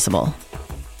sizes are possible.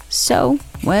 So,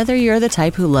 whether you're the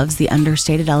type who loves the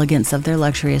understated elegance of their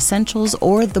luxury essentials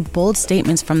or the bold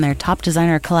statements from their top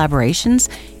designer collaborations,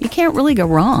 you can't really go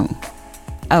wrong.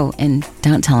 Oh, and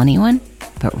don't tell anyone,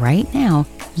 but right now,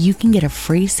 you can get a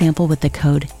free sample with the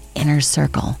code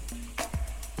INNERCIRCLE.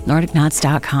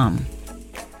 NordicKnots.com.